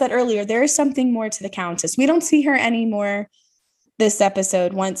that's why I said earlier, there is something more to the Countess. We don't see her anymore this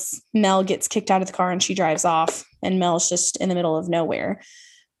episode once Mel gets kicked out of the car and she drives off and Mel's just in the middle of nowhere.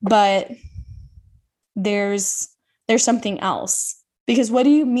 But there's something else. Because what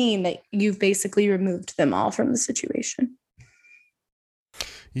do you mean that you've basically removed them all from the situation?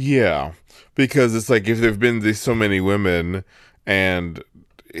 Yeah, because it's like if there've been so many women, and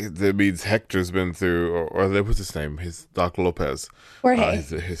that means Hector's been through, or what's his name? His Doc Lopez. Jorge.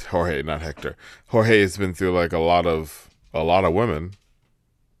 His Jorge, not Hector. Jorge has been through like a lot of women.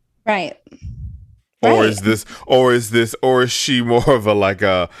 Right. Or is she more of a like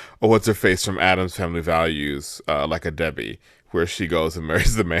a what's her face from Addams Family Values, like a Debbie, where she goes and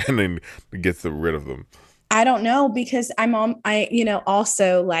marries the man and gets rid of them? I don't know, because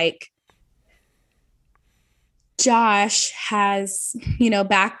also like Josh has,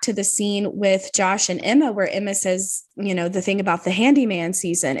 back to the scene with Josh and Emma, where Emma says, the thing about the handyman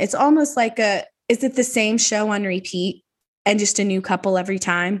season. It's almost like is it the same show on repeat and just a new couple every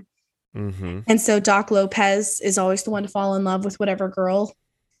time? Mm-hmm. And so Doc Lopez is always the one to fall in love with whatever girl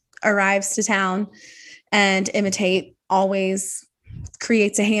arrives to town, and Emma Tate always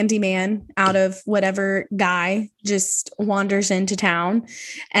creates a handyman out of whatever guy just wanders into town.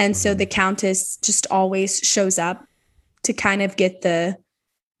 And so the Countess just always shows up to kind of get the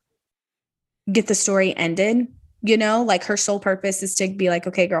story ended, you know, like her sole purpose is to be like,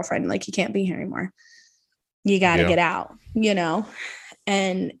 okay, girlfriend, like you can't be here anymore. You got to get out, you know?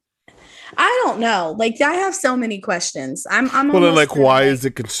 And I don't know. Like, I have so many questions. I'm well, then, like, why is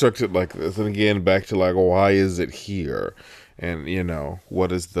it constructed like this? And again, back to like, why is it here? And you know,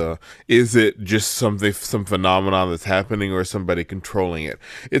 what is it just some phenomenon that's happening, or somebody controlling it?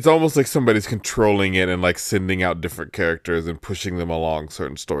 It's almost like somebody's controlling it and like sending out different characters and pushing them along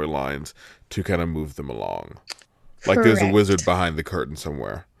certain storylines to kind of move them along. Like there's a wizard behind the curtain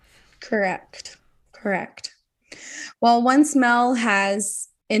somewhere. Correct. Well, once Mel has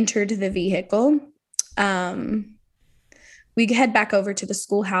entered the vehicle, we head back over to the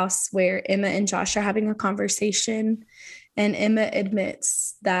schoolhouse where Emma and Josh are having a conversation. And Emma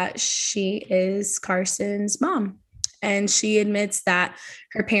admits that she is Carson's mom. And she admits that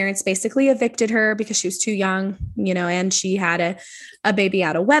her parents basically evicted her because she was too young, you know, and she had a baby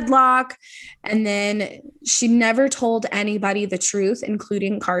out of wedlock. And then she never told anybody the truth,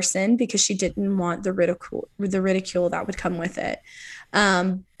 including Carson, because she didn't want the ridicule that would come with it.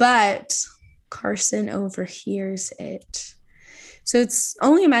 But Carson overhears it. So it's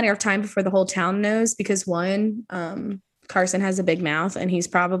only a matter of time before the whole town knows, because one, Carson has a big mouth and he's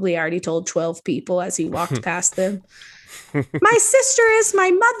probably already told 12 people as he walked past them. My sister is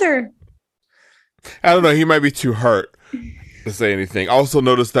my mother. I don't know. He might be too hurt to say anything. Also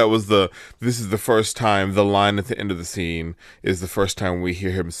notice this is the first time, the line at the end of the scene is the first time we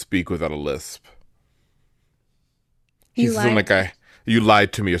hear him speak without a lisp. He's something like, you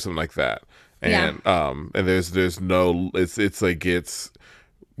lied to me or something like that. And, and there's no, it's like, it's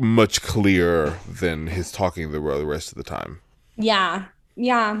much clearer than his talking the rest of the time. Yeah.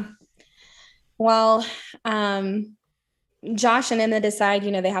 Well, Josh and Emma decide, you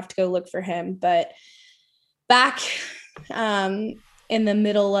know, they have to go look for him. But back in the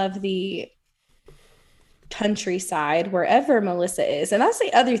middle of the countryside, wherever Melissa is, and that's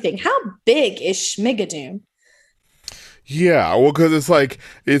the other thing. How big is Schmigadoon? Yeah, well, because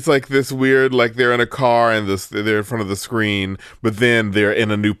it's like this weird, like they're in a car and they're in front of the screen, but then they're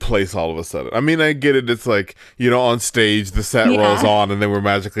in a new place all of a sudden. I mean, I get it. It's like, you know, on stage the set rolls on and then we're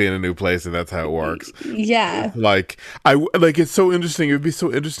magically in a new place, and that's how it works. Yeah, it's so interesting. It would be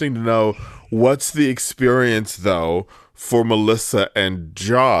so interesting to know what's the experience though for Melissa and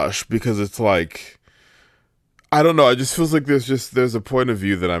Josh, because it's like, I don't know. It just feels like there's a point of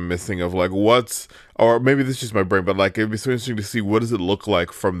view that I'm missing of like or maybe this is just my brain, but like it'd be so interesting to see what does it look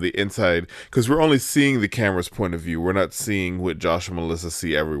like from the inside, because we're only seeing the camera's point of view. We're not seeing what Josh and Melissa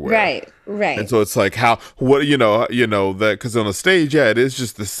see everywhere. Right. And so it's like that, because on the stage, it is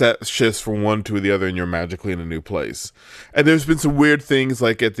just the set shifts from one to the other and you're magically in a new place. And there's been some weird things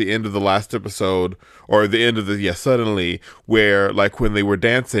like at the end of the last episode, or the end of suddenly, where like when they were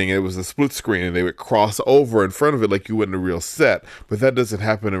dancing, it was a split screen and they would cross over in front of it like you would in a real set, but that doesn't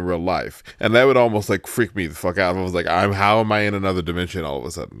happen in real life. And that would almost like freak me the fuck out. I was like, how am I in another dimension all of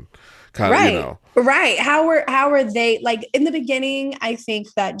a sudden? Right. How are they, like in the beginning? I think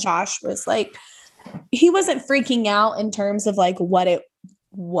that Josh was like, he wasn't freaking out in terms of like what it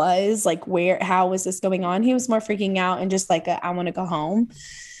was like, how was this going on? He was more freaking out and just like, I want to go home.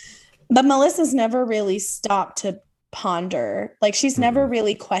 But Melissa's never really stopped to ponder. Like she's never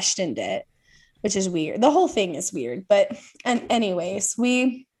really questioned it, which is weird. The whole thing is weird. But anyways,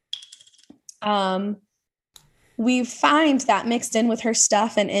 we find that mixed in with her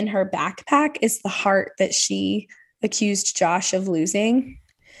stuff and in her backpack is the heart that she accused Josh of losing.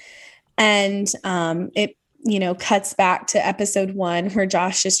 And it, cuts back to episode 1 where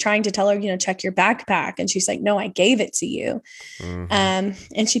Josh is trying to tell her, check your backpack. And she's like, no, I gave it to you. Mm-hmm.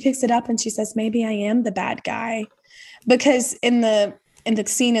 And she picks it up and she says, maybe I am the bad guy. Because in the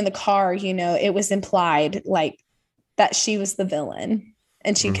scene in the car, it was implied like that she was the villain.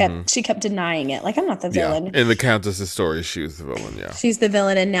 And she kept denying it. Like, I'm not the villain. In the Countess's story, she was the villain, yeah. She's the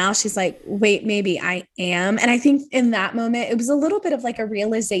villain. And now she's like, wait, maybe I am. And I think in that moment, it was a little bit of like a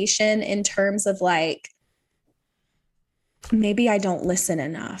realization in terms of like, maybe I don't listen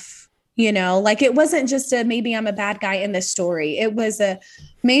enough. Like it wasn't just maybe I'm a bad guy in this story. It was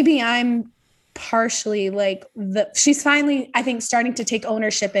maybe I'm partially like she's finally, I think, starting to take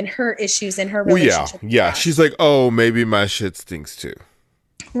ownership in her issues and her relationship. Yeah. She's like, oh, maybe my shit stinks too.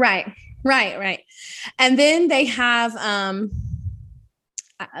 Right. And then they have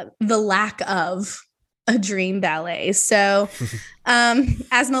the lack of a dream ballet. So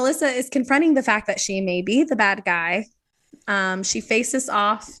as Melissa is confronting the fact that she may be the bad guy, She faces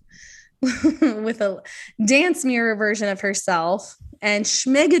off with a dance mirror version of herself. And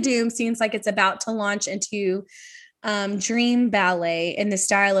Schmigadoon seems like it's about to launch into dream ballet in the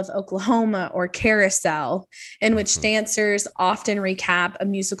style of Oklahoma or Carousel, in which dancers often recap a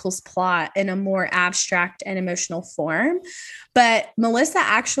musical's plot in a more abstract and emotional form. But Melissa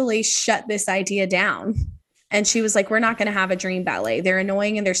actually shut this idea down. And she was like, we're not going to have a dream ballet. They're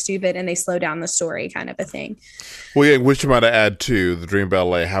annoying and they're stupid and they slow down the story, kind of a thing. Well, yeah, which you might add to the dream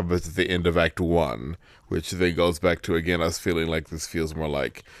ballet happens at the end of Act 1, which then goes back to, again, us feeling like this feels more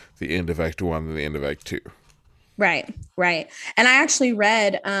like the end of Act 1 than the end of Act 2. Right. And I actually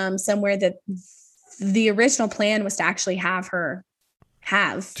read somewhere that the original plan was to actually have her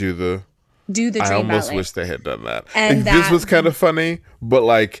do the dream I almost ballet. wish they had done that. And this was kind of funny, but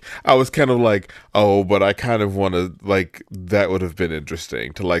like I was kind of like, oh, but I kind of want to, like, that would have been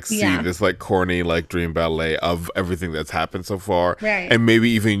interesting to like see this like corny like dream ballet of everything that's happened so far, right? And maybe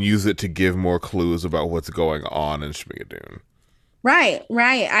even use it to give more clues about what's going on in Schmigadoon. Right.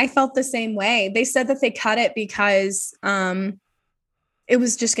 I felt the same way. They said that they cut it because it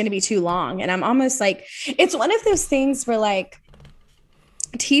was just going to be too long. And I'm almost like, it's one of those things where like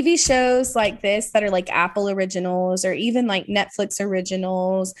TV shows like this that are like Apple originals or even like Netflix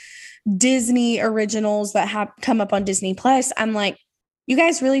originals, Disney originals that have come up on Disney Plus. I'm like, you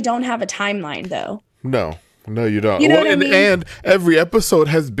guys really don't have a timeline though. No, you don't. You know what I mean? And every episode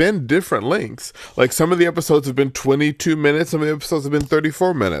has been different lengths. Like some of the episodes have been 22 minutes, some of the episodes have been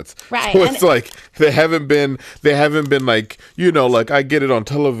 34 minutes. Right. So it's like they haven't been like, you know, like I get it on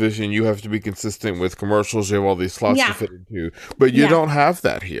television, you have to be consistent with commercials, you have all these slots to fit into, but you don't have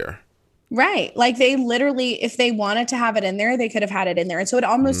that here. Right. Like they literally, if they wanted to have it in there, they could have had it in there. And so it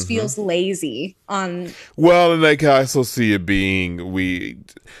almost feels lazy on. Well, and I can also see it being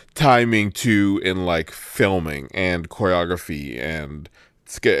timing too in like filming and choreography and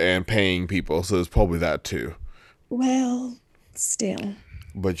paying people. So there's probably that too. Well, still.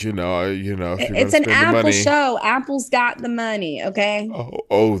 But you know, if it's an Apple show. Apple's got the money. Okay.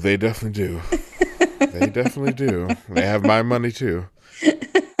 Oh, they definitely do. They definitely do. They have my money too.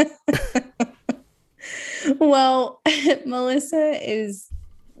 Well, Melissa is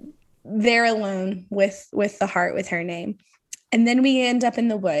there alone with the heart with her name. And then we end up in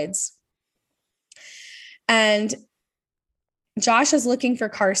the woods. And Josh is looking for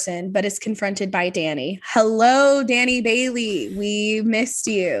Carson, but is confronted by Danny. Hello, Danny Bailey. We missed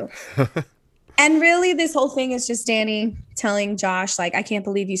you. And really, this whole thing is just Danny telling Josh, like, I can't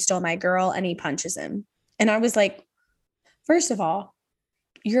believe you stole my girl. And he punches him. And I was like, first of all,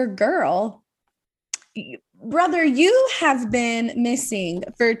 your girl, brother, you have been missing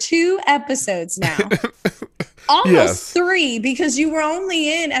for 2 episodes now. Almost 3, because you were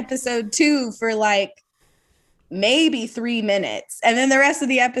only in episode 2 for like maybe 3 minutes. And then the rest of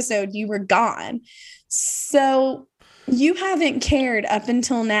the episode, you were gone. So you haven't cared up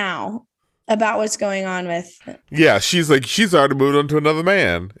until now about what's going on with. Yeah, she's already moved on to another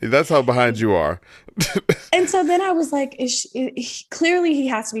man. That's how behind you are. And so then I was like, clearly he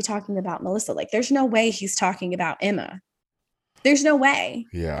has to be talking about Melissa. Like, there's no way he's talking about Emma. There's no way.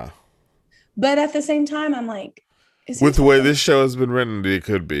 Yeah. But at the same time, I'm like, with the way this show has been written, it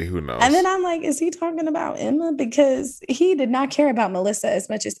could be. Who knows? And then I'm like, is he talking about Emma? Because he did not care about Melissa as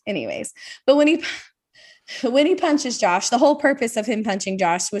much as anyways. But when he punches Josh, the whole purpose of him punching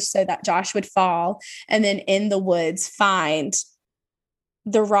Josh was so that Josh would fall and then in the woods find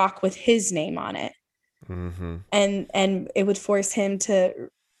the rock with his name on it. Mm-hmm. And it would force him to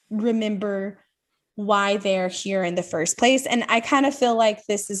remember why they're here in the first place. And I kind of feel like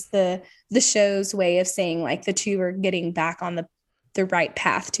this is the show's way of saying like the two are getting back on the right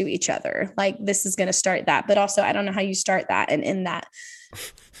path to each other. Like this is going to start that, but also I don't know how you start that and end that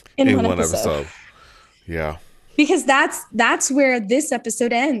in one episode. Yeah. Because that's where this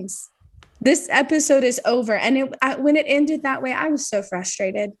episode ends. This episode is over. And when it ended that way, I was so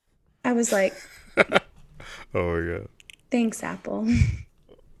frustrated. I was like, oh yeah. Thanks, Apple.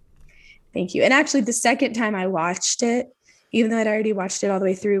 Thank you. And actually the second time I watched it, even though I'd already watched it all the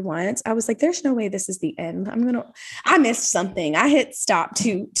way through once, I was like, there's no way this is the end. I missed something. I hit stop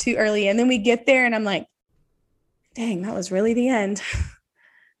too early. And then we get there and I'm like, dang, that was really the end.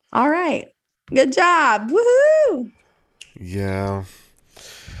 All right. Good job. Woohoo. Yeah.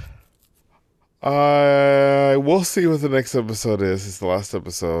 We'll see what the next episode is. It's the last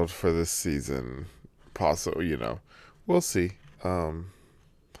episode for this season. Possibly, we'll see.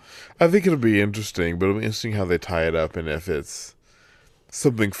 I think it'll be interesting, but it'll be interesting how they tie it up and if it's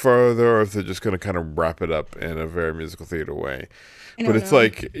something further or if they're just going to kind of wrap it up in a very musical theater way. But it's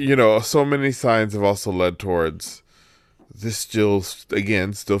like, so many signs have also led towards this still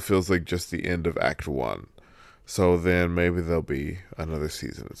feels like just the end of Act 1. So then maybe there'll be another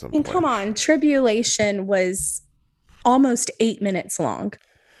season at some And point. come on, Tribulation was almost 8 minutes long.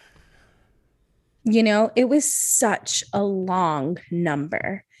 You know, it was such a long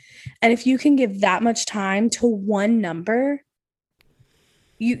number. And if you can give that much time to one number,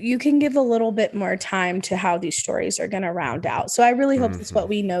 you can give a little bit more time to how these stories are going to round out. So I really hope that's what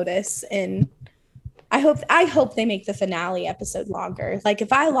we notice. And I hope they make the finale episode longer. Like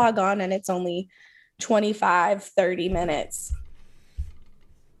if I log on and it's only 25, 30 minutes.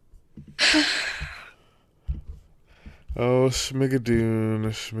 Oh,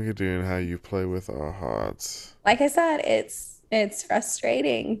 Schmigadoon, how you play with our hearts. Like I said, it's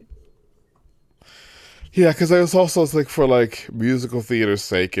frustrating. Yeah, because it's like for like musical theater's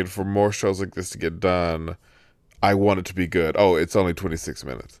sake and for more shows like this to get done, I want it to be good. Oh, it's only 26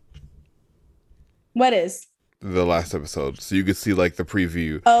 minutes. What is? The last episode. So you could see like the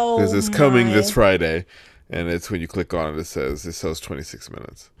preview. Oh, because it's coming this Friday. And it's when you click on it, it says 26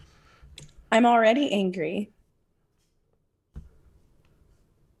 minutes. I'm already angry.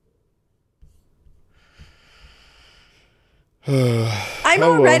 I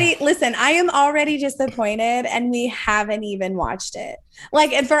am already disappointed and we haven't even watched it.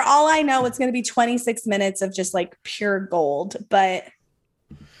 Like, and for all I know, it's going to be 26 minutes of just like pure gold. But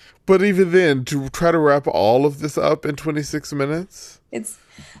even then, to try to wrap all of this up in 26 minutes? It's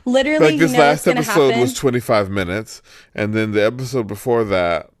literally, like this last episode was 25 minutes. And then the episode before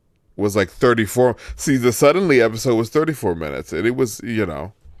that was like 34. See, the Suddenly episode was 34 minutes. And it was, you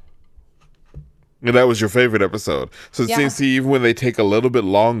know. And that was your favorite episode. So it seems to even when they take a little bit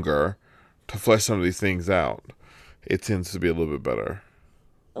longer to flesh some of these things out, it tends to be a little bit better.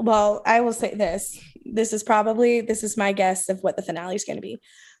 Well, I will say this. This is my guess of what the finale is going to be.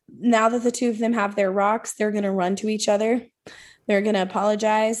 Now that the two of them have their rocks, they're going to run to each other. They're going to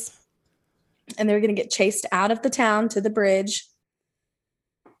apologize. And they're going to get chased out of the town to the bridge.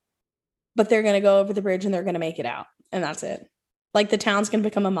 But they're going to go over the bridge and they're going to make it out. And that's it. Like the town's going to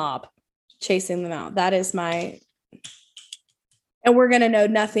become a mob chasing them out. That is my... And we're going to know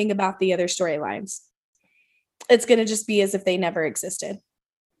nothing about the other storylines. It's going to just be as if they never existed.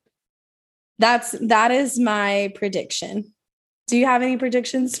 That is my prediction. Do you have any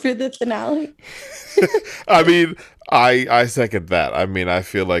predictions for the finale? I mean, I second that. I mean, I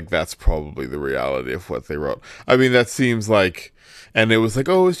feel like that's probably the reality of what they wrote. I mean, that seems like, and it was like,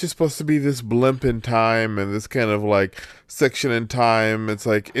 oh, it's just supposed to be this blimp in time and this kind of like section in time. It's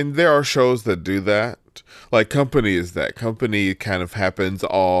like, and there are shows that do that. Like Company is that. Company kind of happens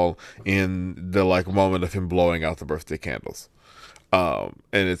all in the like moment of him blowing out the birthday candles. And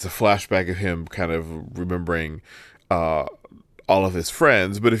it's a flashback of him kind of remembering all of his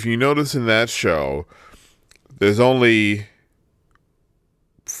friends. But if you notice in that show, there's only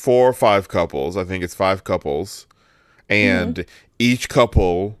 4 or 5 couples. I think it's 5 couples. And each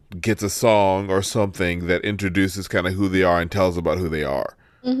couple gets a song or something that introduces kind of who they are and tells about who they are.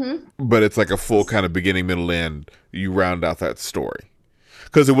 But it's like a full kind of beginning, middle, end. You round out that story.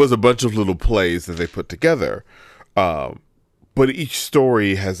 Because it was a bunch of little plays that they put together. But each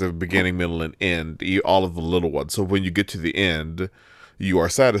story has a beginning, middle, and end, all of the little ones. So when you get to the end, you are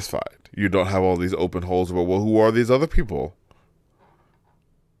satisfied. You don't have all these open holes about, well, who are these other people?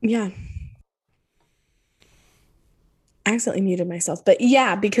 Yeah. I accidentally muted myself. But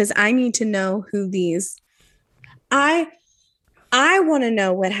yeah, because I need to know who these... I want to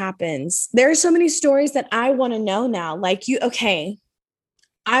know what happens. There are so many stories that I want to know now. Like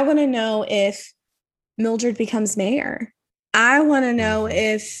I want to know if Mildred becomes mayor. I want to know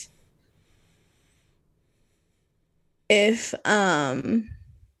if the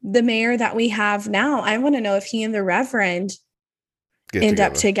mayor that we have now, I want to know if he and the Reverend end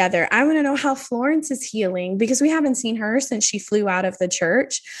up together. I want to know how Florence is healing because we haven't seen her since she flew out of the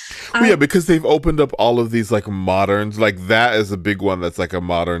church. Well, yeah, because they've opened up all of these like moderns, like that is a big one that's like a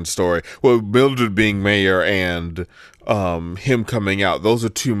modern story. Well, Mildred being mayor and him coming out, those are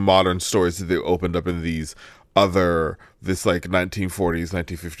 2 modern stories that they opened up in this like 1940s,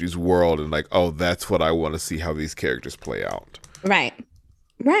 1950s world, and like, oh, that's what I want to see how these characters play out. Right.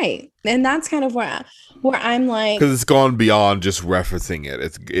 And that's kind of where I'm like, because it's gone beyond just referencing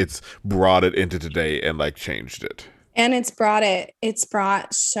it. It's brought it into today and like changed it. And it's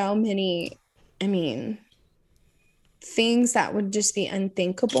brought so many, I mean, things that would just be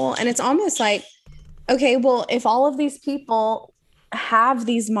unthinkable. And it's almost like, okay, well, if all of these people have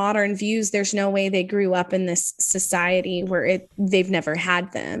these modern views, there's no way they grew up in this society where they've never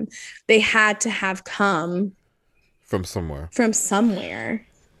had them. They had to have come from somewhere.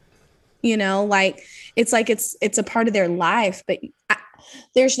 like it's a part of their life, but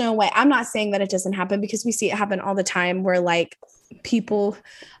there's no way. I'm not saying that it doesn't happen, because we see it happen all the time where like people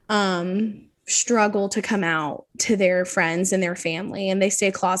struggle to come out to their friends and their family, and they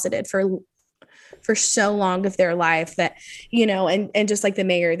stay closeted for so long of their life that, and just like the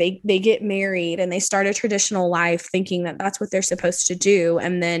mayor, they get married and they start a traditional life thinking that that's what they're supposed to do.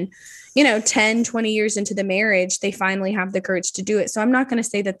 And then, 10, 20 years into the marriage, they finally have the courage to do it. So I'm not going to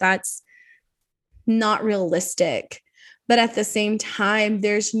say that that's not realistic, but at the same time,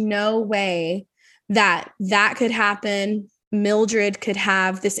 there's no way that could happen. Mildred could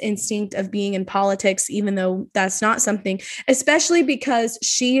have this instinct of being in politics, even though that's not something, especially because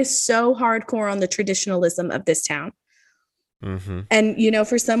she is so hardcore on the traditionalism of this town. Mm-hmm. And,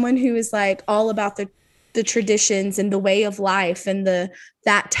 for someone who is like all about the traditions and the way of life and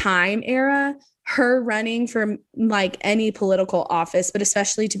that time era, her running for like any political office, but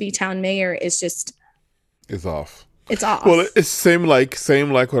especially to be town mayor, is off. It's off. Well, it's same like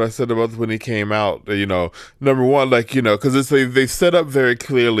what I said about when he came out. Number one, because they set up very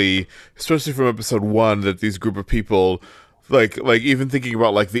clearly, especially from episode 1, that these group of people, like even thinking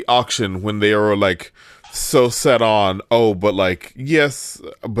about like the auction, when they are like so set on, but like, yes,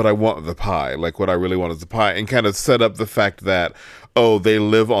 but I want the pie. Like what I really want is the pie, and kind of set up the fact that they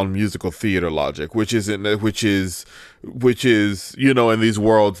live on musical theater logic, which is in these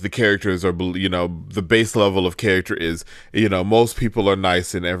worlds, the characters are, the base level of character is, most people are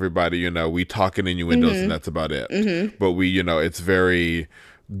nice and everybody, we talk in innuendos, and that's about it. Mm-hmm. But we, it's very,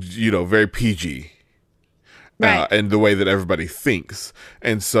 very PG. Right. And the way that everybody thinks.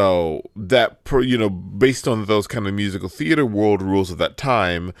 And so that, based on those kind of musical theater world rules of that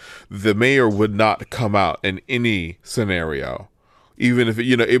time, the mayor would not come out in any scenario. Even if,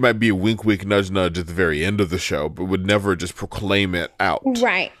 it might be a wink, wink, nudge, nudge at the very end of the show, but would never just proclaim it out.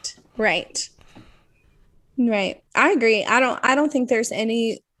 Right. I agree. I don't think there's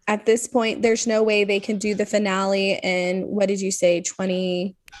any, at this point, there's no way they can do the finale in, what did you say,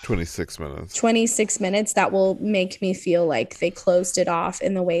 26 minutes. 26 minutes. That will make me feel like they closed it off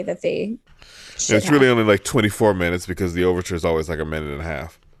in the way that they should It's really only like 24 minutes, because the overture is always like a minute and a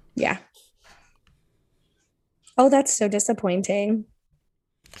half. Yeah. Oh, that's so disappointing.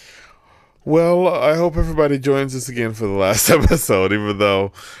 Well, I hope everybody joins us again for the last episode, even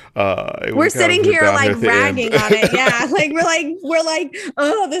though we're sitting here like ragging on it. Yeah, like we're like,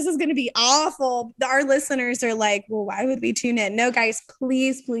 oh, this is going to be awful. Our listeners are like, well, why would we tune in? No, guys,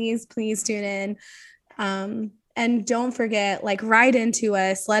 please tune in. And don't forget, like, write into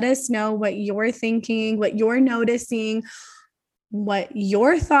us. Let us know what you're thinking, what you're noticing, what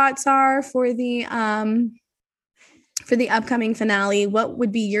your thoughts are for the upcoming finale. What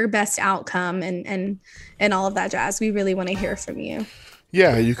would be your best outcome, and all of that jazz. We really want to hear from you.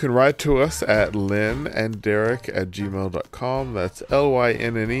 Yeah, you can write to us at lynnandderrick@gmail.com. That's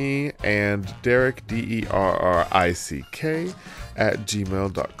LYNNE and Derrick DERRICK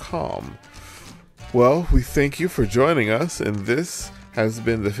 @gmail.com. Well, we thank you for joining us, and this has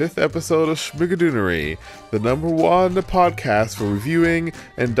been the 5th episode of Schmigadoonery, the #1 podcast for reviewing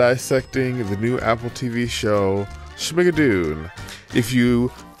and dissecting the new Apple TV show Schmigadoon. If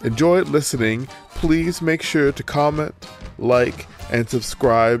you enjoyed listening, please make sure to comment, like, and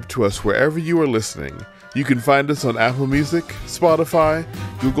subscribe to us wherever you are listening. You can find us on Apple Music, Spotify,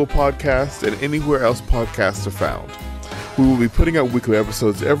 Google Podcasts, and anywhere else podcasts are found. We will be putting out weekly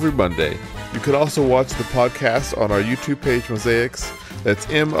episodes every Monday. You can also watch the podcast on our YouTube page, Mosaics. That's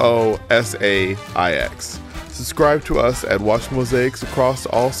MOSAIX. Subscribe to us at Watch Mosaics across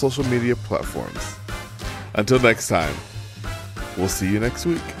all social media platforms. Until next time, we'll see you next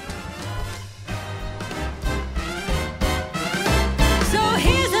week.